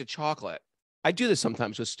tiny piece of chocolate. I do this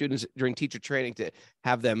sometimes with students during teacher training to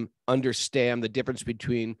have them understand the difference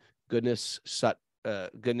between goodness,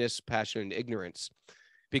 passion, and ignorance.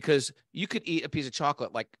 Because you could eat a piece of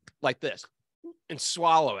chocolate like this and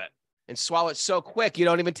swallow it so quick you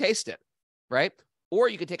don't even taste it, right? or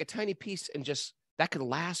you could take a tiny piece and just, that could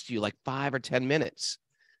last you like 5 or 10 minutes.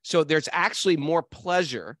 So there's actually more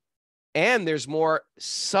pleasure and there's more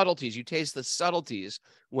subtleties. You taste the subtleties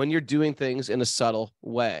when you're doing things in a subtle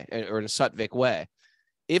way or in a sattvic way.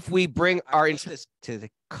 If we bring our this to the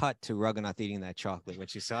cut to Raghunath eating that chocolate,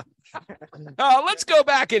 what you saw. let's go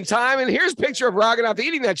back in time. And here's a picture of Raghunath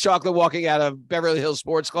eating that chocolate walking out of Beverly Hills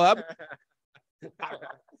Sports Club.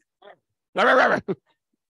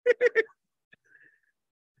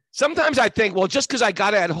 Sometimes I think, well, just because I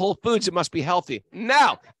got it at Whole Foods, it must be healthy.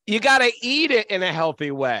 No, you got to eat it in a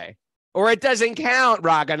healthy way, or it doesn't count,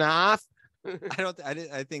 Raghunath.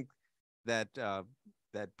 I think that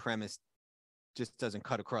that premise just doesn't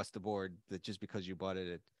cut across the board. That just because you bought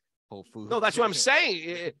it at Whole Foods. No, that's what I'm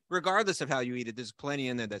saying. Regardless of how you eat it, there's plenty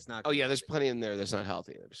in there that's not. Oh yeah, there's plenty in there that's not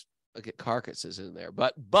healthy. There's carcasses in there,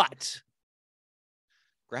 but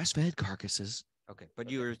grass-fed carcasses. Okay, but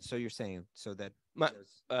you're saying so that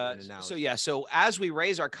so as we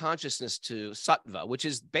raise our consciousness to sattva, which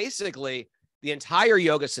is basically the entire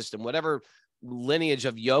yoga system, whatever lineage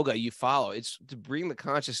of yoga you follow, it's to bring the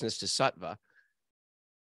consciousness to sattva.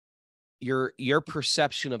 Your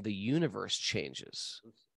perception of the universe changes.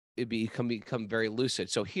 It become very lucid.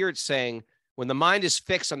 So here it's saying when the mind is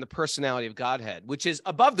fixed on the personality of Godhead, which is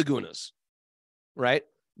above the gunas, right?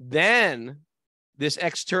 Then this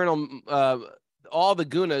external all the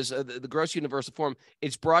gunas, the gross universal form,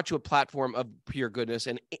 it's brought to a platform of pure goodness.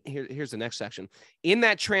 And here's the next section. In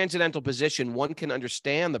that transcendental position, one can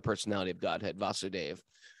understand the personality of Godhead, Vasudeva,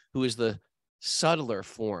 who is the subtler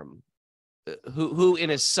form, who in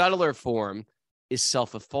a subtler form is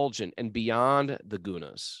self-effulgent and beyond the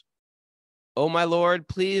gunas. Oh, my Lord,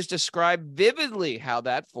 please describe vividly how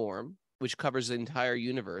that form, which covers the entire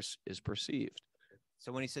universe, is perceived.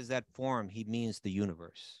 So when he says that form, he means the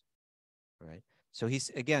universe, right? So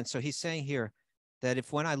he's saying here that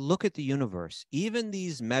if when I look at the universe, even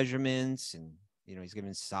these measurements and, he's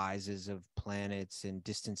given sizes of planets and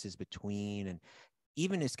distances between, and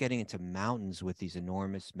even it's getting into mountains with these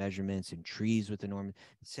enormous measurements and trees with enormous,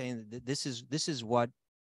 saying that this is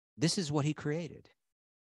what he created,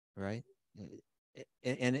 right?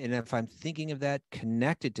 And if I'm thinking of that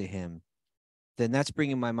connected to him, then that's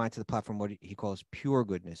bringing my mind to the platform, what he calls pure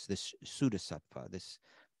goodness, this Sudasattva, this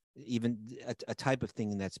even a type of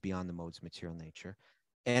thing that's beyond the modes of material nature.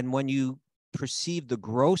 And when you perceive the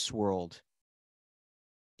gross world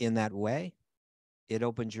in that way, it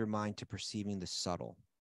opens your mind to perceiving the subtle.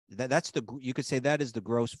 You could say that is the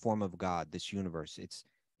gross form of God, this universe. It's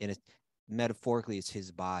metaphorically, it's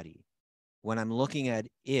his body. When I'm looking at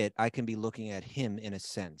it, I can be looking at him in a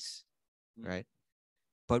sense, right?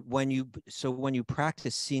 But when you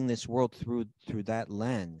practice seeing this world through that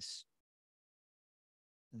lens,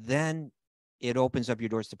 then it opens up your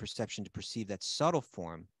doors to perception to perceive that subtle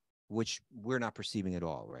form, which we're not perceiving at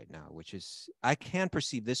all right now, which is, I can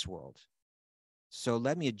perceive this world. So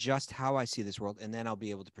let me adjust how I see this world, and then I'll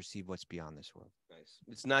be able to perceive what's beyond this world. Nice.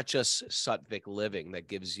 It's not just sattvic living that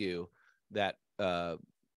gives you that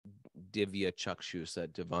divya chakshus,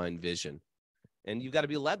 that divine vision. And you've got to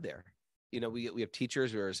be led there. We have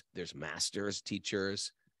teachers, there's masters,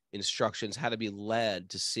 teachers, instructions, how to be led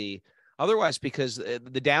to see. Otherwise, because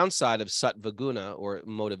the downside of sattva guna or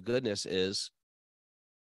mode of goodness is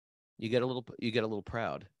you get a little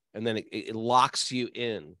proud, and then it locks you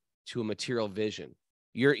in to a material vision.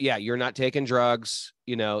 You're not taking drugs,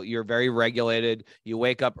 you're very regulated. You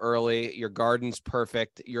wake up early, your garden's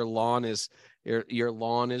perfect, your lawn is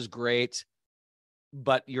great,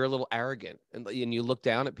 but you're a little arrogant, and you look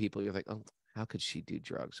down at people, you're like, oh, how could she do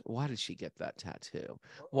drugs? Why did she get that tattoo?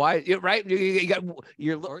 Why? Right?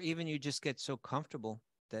 Or even you just get so comfortable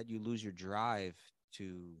that you lose your drive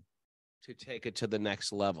to take it to the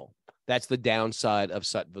next level. That's the downside of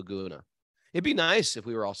sattva guna. It'd be nice if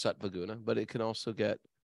we were all sattva guna, but it can also get.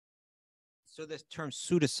 So this term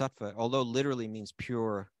Sudasattva, although literally means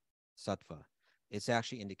pure sattva, it's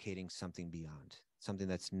actually indicating something beyond, something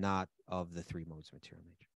that's not of the three modes of material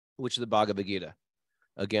nature, which the Bhagavad Gita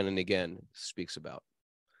again and again speaks about.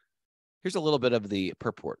 Here's a little bit of the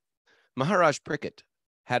purport. Maharaj Parikshit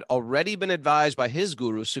had already been advised by his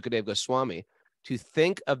guru, Sukadeva Goswami, to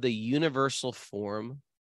think of the universal form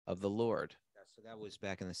of the Lord. So that was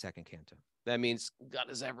back in the second canto. That means God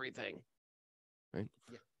is everything, right?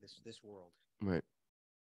 Yeah, this world. Right.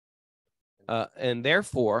 And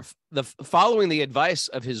therefore, following the advice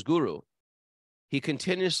of his guru, he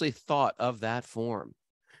continuously thought of that form.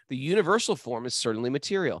 The universal form is certainly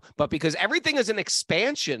material, but because everything is an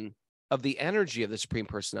expansion of the energy of the Supreme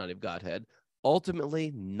Personality of Godhead,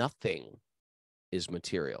 ultimately nothing is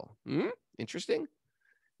material. Interesting.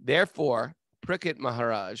 Therefore, Parikshit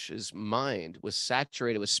Maharaj's mind was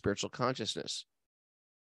saturated with spiritual consciousness.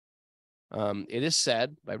 It is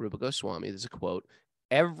said by Rupa Goswami, there's a quote,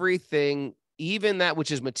 everything, even that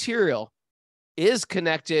which is material, is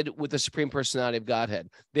connected with the Supreme Personality of Godhead.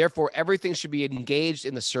 Therefore, everything should be engaged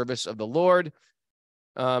in the service of the Lord.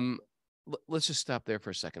 Let's just stop there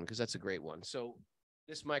for a second, because that's a great one. So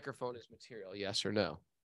this microphone is material, yes or no?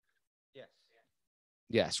 Yes.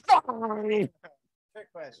 Yes.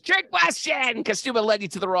 Trick question. Trick question, because Stuba led you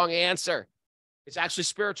to the wrong answer. It's actually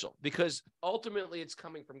spiritual, because ultimately it's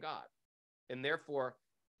coming from God. And therefore,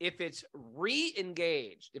 if it's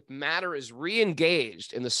re-engaged, if matter is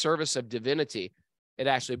re-engaged in the service of divinity, it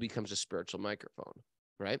actually becomes a spiritual microphone,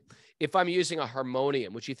 right? If I'm using a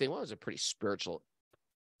harmonium, which you think, well, it's a pretty spiritual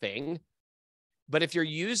thing. But if you're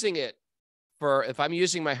using it if I'm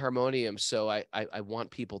using my harmonium, so I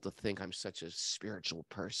want people to think I'm such a spiritual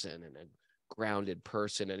person and a grounded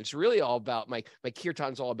person, and it's really all about my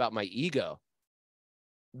kirtan's all about my ego,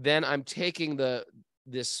 then I'm taking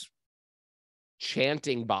this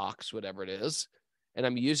chanting box, whatever it is, and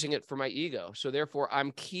I'm using it for my ego. So therefore,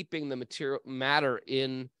 I'm keeping the material matter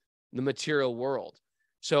in the material world.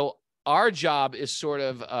 So our job is sort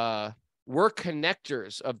of we're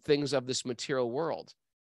connectors of things of this material world,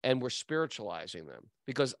 and we're spiritualizing them,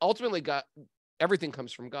 because ultimately God, everything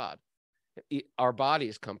comes from God. Our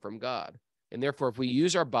bodies come from God. And therefore, if we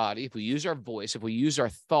use our body, if we use our voice, if we use our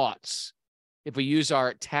thoughts, if we use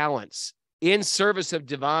our talents in service of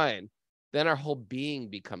divine, then our whole being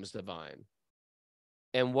becomes divine.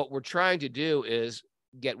 And what we're trying to do is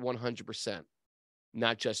get 100%,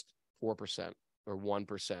 not just 4% or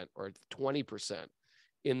 1% or 20%.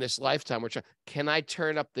 In this lifetime, we're trying, can I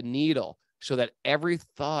turn up the needle so that every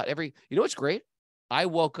thought, you know what's great? I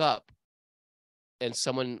woke up and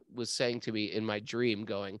someone was saying to me in my dream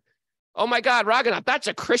going, oh my God, Raghunath, that's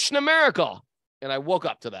a Krishna miracle. And I woke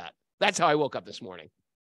up to that. That's how I woke up this morning.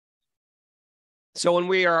 So when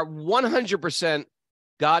we are 100%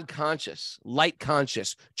 God conscious, light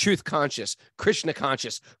conscious, truth conscious, Krishna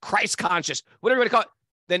conscious, Christ conscious, whatever you want to call it,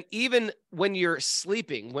 then even when you're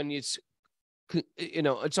sleeping, when it's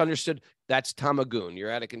understood that's tamagun,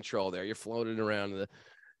 you're out of control there, you're floating around.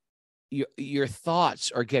 Your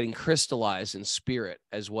thoughts are getting crystallized in spirit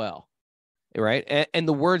as well, right? And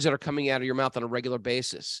the words that are coming out of your mouth on a regular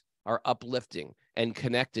basis are uplifting and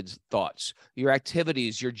connected thoughts. Your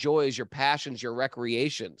activities, your joys, your passions, your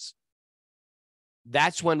recreations.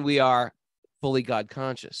 That's when we are fully God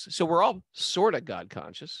conscious. So we're all sort of God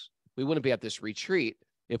conscious. We wouldn't be at this retreat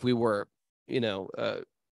if we were,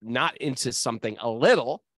 not into something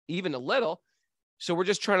even a little. So we're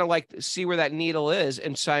just trying to see where that needle is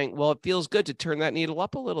and saying, well, it feels good to turn that needle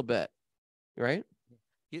up a little bit, right?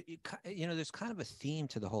 There's kind of a theme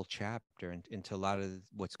to the whole chapter and into a lot of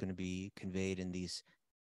what's going to be conveyed in these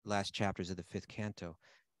last chapters of the 5th canto,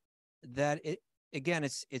 that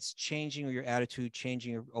it's changing your attitude,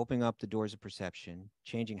 opening up the doors of perception,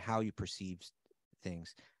 changing how you perceive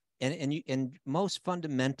things. And most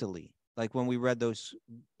fundamentally, like when we read those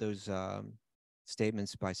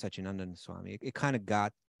statements by Satchidananda Swami, it kind of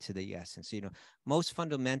got to the essence. Most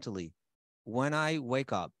fundamentally, when I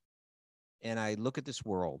wake up and I look at this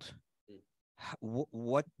world,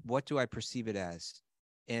 what do I perceive it as?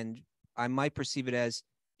 And I might perceive it as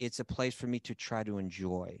it's a place for me to try to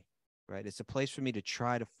enjoy, right? It's a place for me to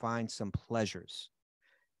try to find some pleasures.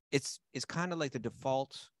 It's kind of like the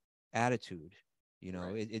default attitude.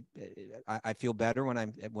 Right. I feel better when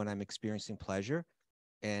I'm experiencing pleasure,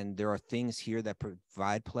 and there are things here that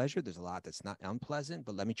provide pleasure. There's a lot that's not unpleasant,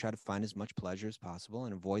 but let me try to find as much pleasure as possible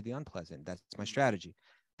and avoid the unpleasant. That's my strategy.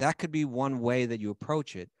 That could be one way that you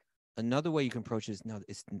approach it. Another way you can approach it is, no,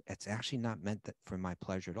 it's actually not meant for my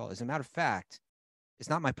pleasure at all. As a matter of fact,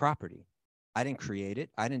 it's not my property. I didn't create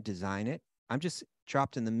it. I didn't design it. I'm just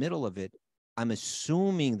dropped in the middle of it. I'm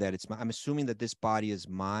assuming that I'm assuming that this body is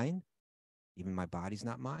mine. Even my body's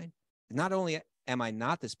not mine. Not only am I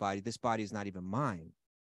not this body is not even mine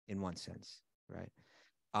in one sense, right?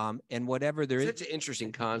 And whatever there is. Such an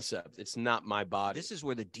interesting concept. It's not my body. This is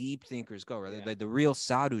where the deep thinkers go, right? Yeah. The real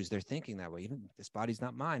sadhus, they're thinking that way. Even this body's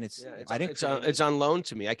not mine. It's on loan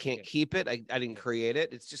to me. I can't keep it. I didn't create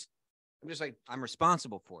it. I'm just like, I'm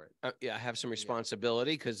responsible for it. I have some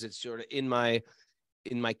responsibility because it's sort of in my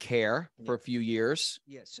care for a few years.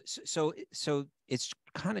 Yes. So it's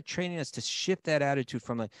kind of training us to shift that attitude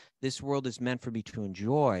from like, this world is meant for me to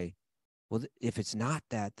enjoy. Well, if it's not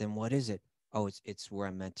that, then what is it? Oh, it's where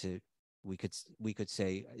I'm meant to, we could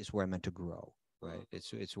say it's where I'm meant to grow, right?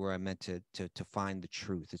 It's where I'm meant to find the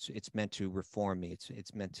truth. It's meant to reform me.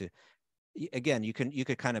 It's meant to, again, you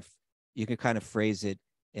could kind of phrase it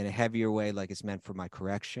In a heavier way, like it's meant for my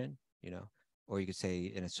correction, you know, or you could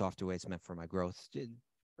say in a softer way, it's meant for my growth.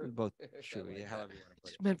 Both true. Yeah, however you want to put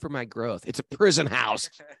it. It's meant for my growth. It's a prison house.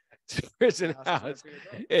 It's a prison house.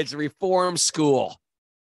 It's reform school.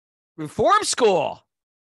 Reform school.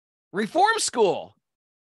 Reform school.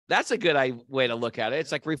 That's a good way to look at it.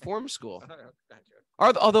 It's like reform school.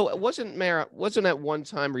 Although it wasn't at one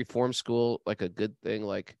time reform school like a good thing,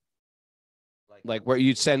 like where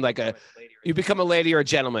you'd send you become a lady or a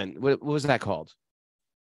gentleman. What was that called?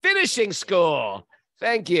 Finishing school.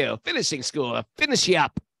 Thank you. Finishing school. Finish you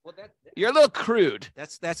up. Well, you're a little crude.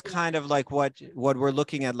 That's kind of like what we're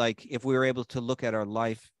looking at. Like if we were able to look at our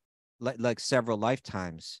life like several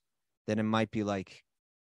lifetimes, then it might be like,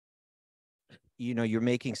 you know, you're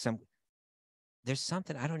making there's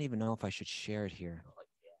something, I don't even know if I should share it here.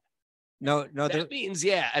 No, that means,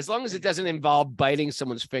 yeah, as long as it doesn't involve biting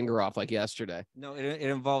someone's finger off like yesterday. No, it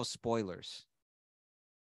involves spoilers.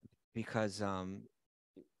 Because a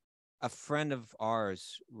friend of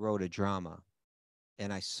ours wrote a drama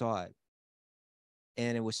and I saw it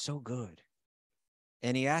and it was so good.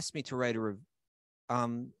 And he asked me to write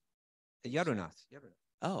Yadunath.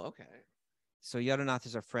 Oh, okay. So Yadunath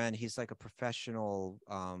is our friend. He's like a professional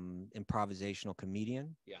improvisational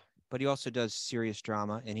comedian. Yeah. But he also does serious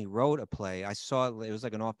drama. And he wrote a play. I saw it. It was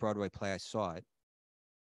like an off-Broadway play. I saw it.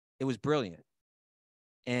 It was brilliant.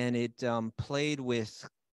 And it played with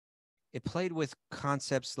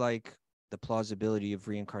concepts like the plausibility of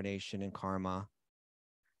reincarnation and karma.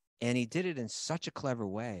 And he did it in such a clever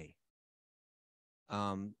way.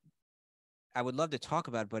 I would love to talk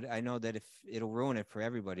about it, but I know that if it'll ruin it for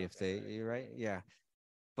everybody if you're right. Yeah.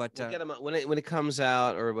 But we'll get him when it comes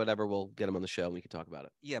out or whatever, we'll get him on the show and we can talk about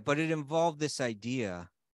it. Yeah, but it involved this idea.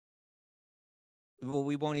 Well,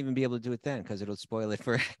 we won't even be able to do it then because it'll spoil it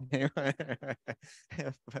for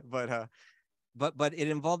but it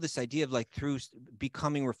involved this idea of like through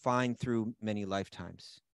becoming refined through many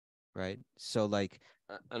lifetimes. Right. So like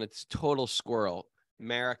and it's total squirrel.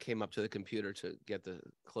 Mara came up to the computer to get the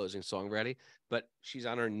closing song ready, but she's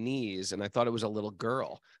on her knees, and I thought it was a little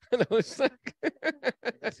girl. And I was like,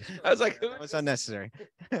 that was unnecessary.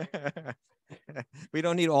 We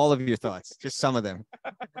don't need all of your thoughts, just some of them.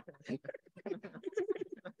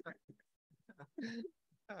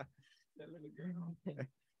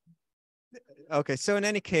 Okay, so in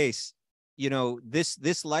any case, you know,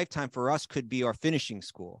 this lifetime for us could be our finishing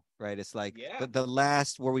school, right? It's like the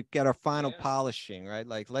last where we get our final polishing, right?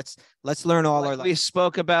 Like let's learn all our. We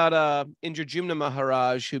spoke about Indrajumna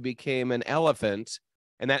Maharaj, who became an elephant,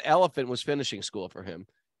 and that elephant was finishing school for him.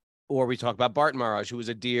 Or we talk about Bart Maharaj, who was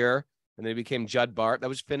a deer, and then he became Judd Bart. That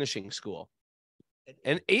was finishing school.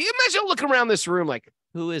 And imagine looking around this room like,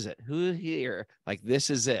 who is it? Who here? Like, this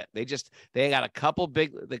is it. They got a couple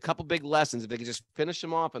big lessons. If they could just finish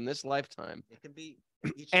them off in this lifetime. It could be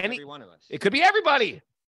each and every one of us. It could be everybody.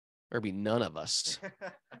 Or it'd be none of us.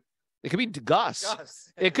 It could be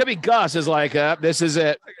Gus. It could be Gus is like, this is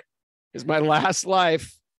it. It's my last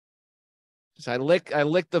life. So I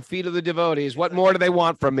lick the feet of the devotees. What more do they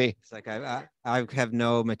want from me? It's like I have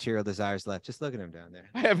no material desires left. Just look at him down there.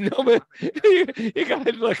 I have no. You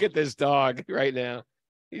gotta look at this dog right now.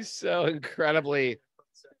 He's so incredibly.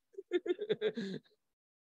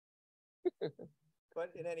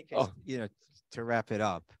 But in any case, you know, to wrap it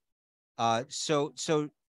up, so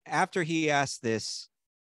after he asked this,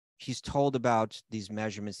 he's told about these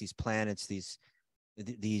measurements, these planets, these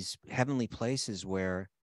heavenly places where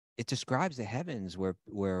it describes the heavens where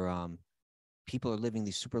people are living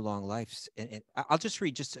these super long lives. And I'll just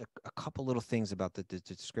read just a couple little things about the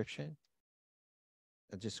description.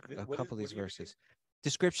 Just a couple of these verses.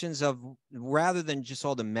 Descriptions of, rather than just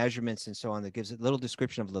all the measurements and so on, that gives a little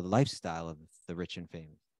description of the lifestyle of the rich and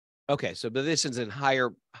famous. Okay, so but this is in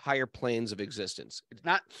higher planes of existence.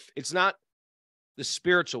 It's not the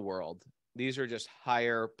spiritual world. These are just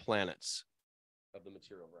higher planets of the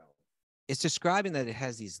material realm. It's describing that it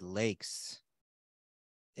has these lakes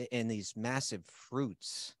and these massive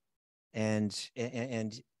fruits, and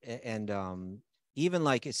even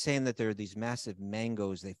like it's saying that there are these massive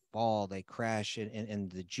mangoes. They fall, they crash, and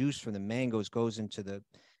the juice from the mangoes goes into the,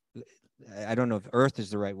 I don't know if earth is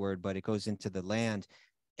the right word, but it goes into the land,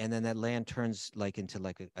 and then that land turns like into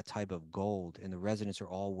like a type of gold, and the residents are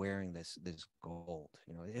all wearing this gold.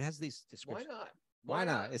 You know, it has these descriptions. Why not? Why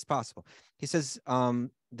not? It's possible. He says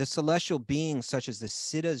the celestial beings such as the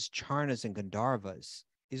Siddhas, Charnas, and Gandharvas.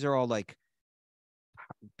 These are all like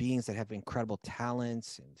beings that have incredible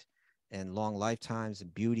talents and long lifetimes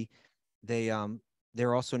and beauty.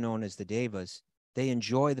 They're also known as the Devas. They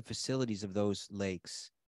enjoy the facilities of those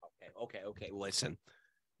lakes. Okay. Listen,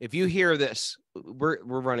 if you hear this, we're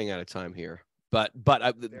running out of time here. But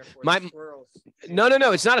no,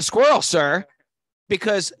 it's not a squirrel, sir.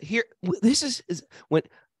 Because here's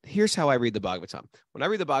how I read the Bhagavatam. When I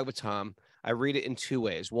read the Bhagavatam, I read it in two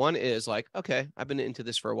ways. One is like, okay, I've been into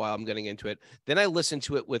this for a while. I'm getting into it. Then I listen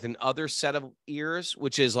to it with another set of ears,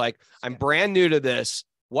 which is like, I'm brand new to this.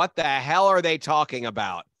 What the hell are they talking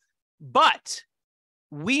about? But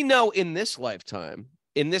we know in this lifetime,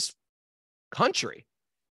 in this country,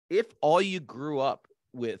 if all you grew up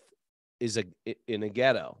with is in a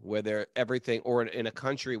ghetto where everything, or in a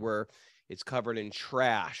country where it's covered in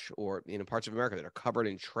trash, or parts of America that are covered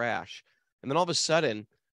in trash, and then all of a sudden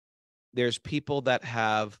there's people that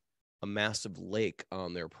have a massive lake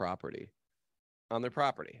on their property,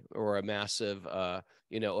 or a massive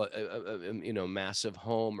massive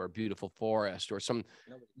home or beautiful forest or some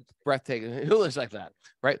breathtaking. Who lives like that,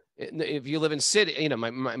 right? If you live in city,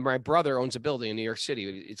 my brother owns a building in New York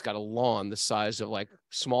City. It's got a lawn the size of like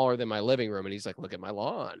smaller than my living room, and he's like, look at my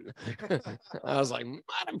lawn. I was like,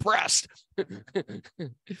 not impressed.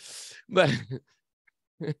 But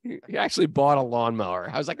he actually bought a lawnmower.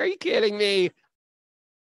 I was like, are you kidding me?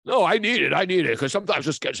 No, I need it because sometimes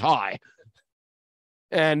this gets high.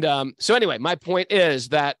 And so anyway, my point is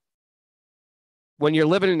that when you're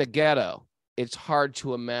living in a ghetto, it's hard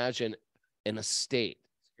to imagine an estate.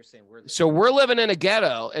 So we're living in a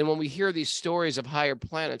ghetto, and when we hear these stories of higher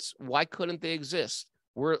planets, why couldn't they exist?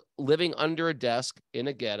 We're living under a desk in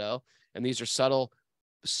a ghetto, and these are subtle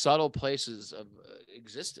places of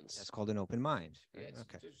existence. That's called an open mind. Yeah,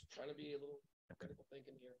 okay. Just trying to be a little critical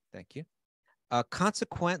thinking here. Thank you.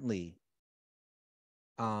 Consequently,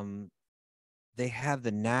 they have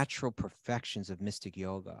the natural perfections of mystic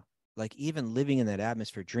yoga. Like even living in that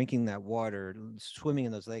atmosphere, drinking that water, swimming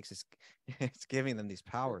in those lakes, it's giving them these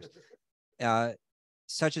powers,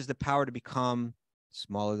 such as the power to become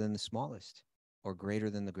smaller than the smallest or greater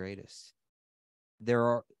than the greatest. There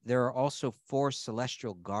are also 4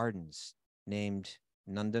 celestial gardens named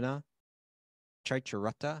Nandana,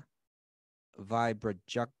 Chaitharata,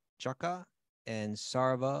 Vibrajaka, and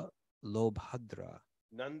Sarva Lobhadra.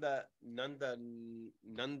 Nandana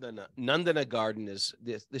Garden is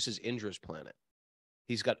this is Indra's planet.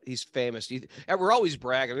 He's famous. And we're always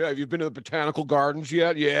bragging. Have you been to the botanical gardens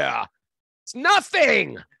yet? Yeah. It's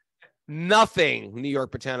nothing. New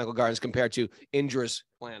York Botanical Gardens compared to Indra's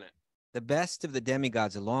planet. The best of the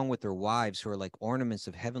demigods, along with their wives, who are like ornaments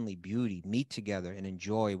of heavenly beauty, meet together and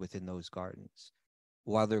enjoy within those gardens,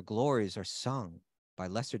 while their glories are sung by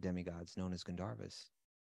lesser demigods known as Gandharvas.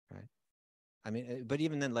 Right? I mean, but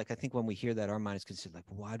even then, like, I think when we hear that, our mind is considered like,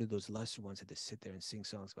 why do those lesser ones have to sit there and sing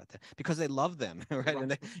songs about that? Because they love them,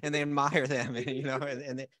 right? And they admire them,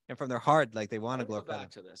 and from their heart, like they want to glorify them.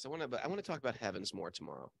 Back to this. I want to talk about heavens more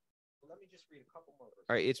tomorrow. Well, let me just read a couple more verses.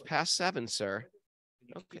 All right, it's past 7, sir.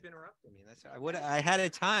 You keep interrupting me. I had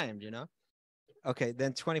it timed, Okay,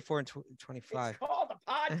 then 24 and 25. It's called a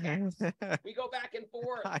podcast. We go back and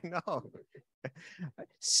forth. I know.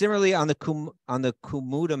 Similarly, on the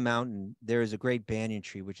Kumuda mountain, there is a great banyan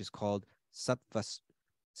tree which is called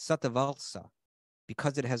Satavalsa,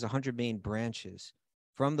 because it has 100 main branches.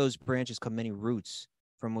 From those branches come many roots,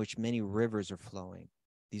 from which many rivers are flowing.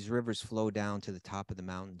 These rivers flow down to the top of the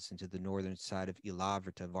mountains and to the northern side of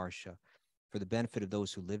Ilavrita Varsha, for the benefit of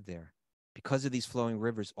those who live there. Because of these flowing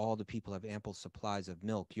rivers, all the people have ample supplies of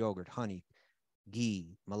milk, yogurt, honey,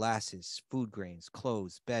 ghee, molasses, food grains,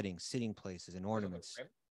 clothes, bedding, sitting places, and ornaments.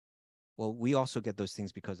 Well, we also get those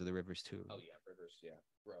things because of the rivers too. Oh yeah, rivers, yeah,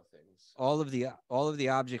 grow things. All of the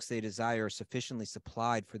objects they desire are sufficiently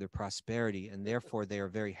supplied for their prosperity, and therefore they are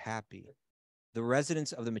very happy. The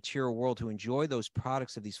residents of the material world who enjoy those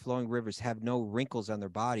products of these flowing rivers have no wrinkles on their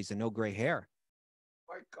bodies and no gray hair.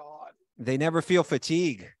 My God. They never feel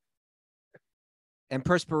fatigue. And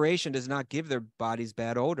perspiration does not give their bodies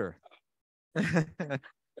bad odor.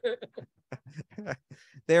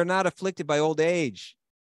 They are not afflicted by old age.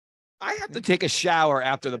 I have to take a shower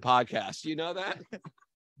after the podcast. You know that?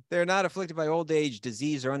 They're not afflicted by old age,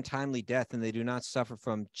 disease, or untimely death, and they do not suffer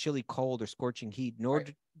from chilly cold or scorching heat, nor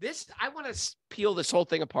I want to peel this whole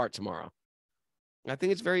thing apart tomorrow. I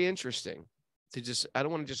think it's very interesting I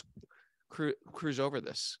don't want to just cruise over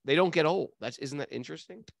this. They don't get old. Isn't that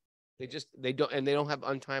interesting? They don't have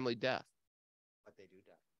untimely death. But they do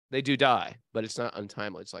die. They do die, but it's not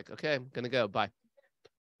untimely. It's like, okay, I'm gonna go. Bye.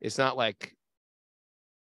 It's not like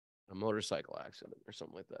a motorcycle accident or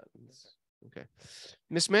something like that. Okay.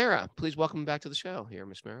 Miss Mara, please welcome back to the show here,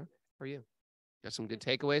 Miss Mara. How are you? Got some good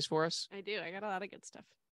takeaways for us? I do. I got a lot of good stuff.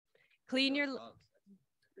 Clean your...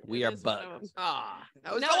 We are bugs.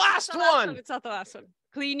 That was No, the last one. It's not the last one.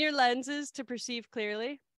 Clean your lenses to perceive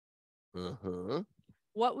clearly. Uh-huh.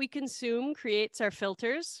 What we consume creates our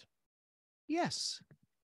filters. Yes.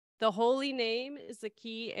 The holy name is the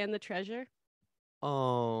key and the treasure.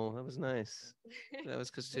 Oh, that was nice. That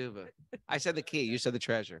was Kastuba. I said the key. You said the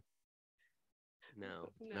treasure.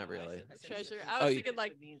 No, not really. Treasure. I was thinking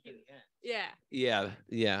like, yeah.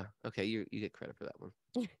 Yeah. Okay, you get credit for that one.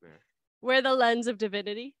 We're the lens of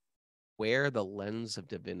divinity. Wear the lens of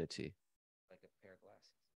divinity. Like a pair of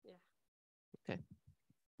glasses. Yeah. Okay.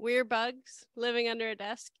 We're bugs living under a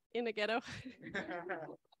desk in a ghetto.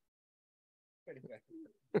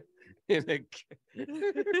 In a...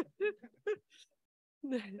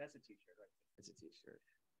 That's a t-shirt, right? It's a t-shirt.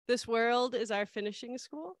 This world is our finishing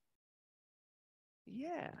school.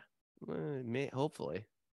 Yeah. Hopefully.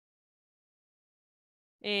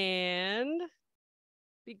 And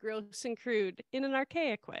be gross and crude in an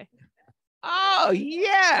archaic way. Oh,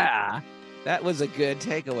 yeah. That was a good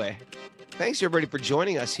takeaway. Thanks, everybody, for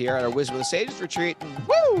joining us here at our Wisdom of the Sages retreat.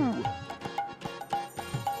 Woo!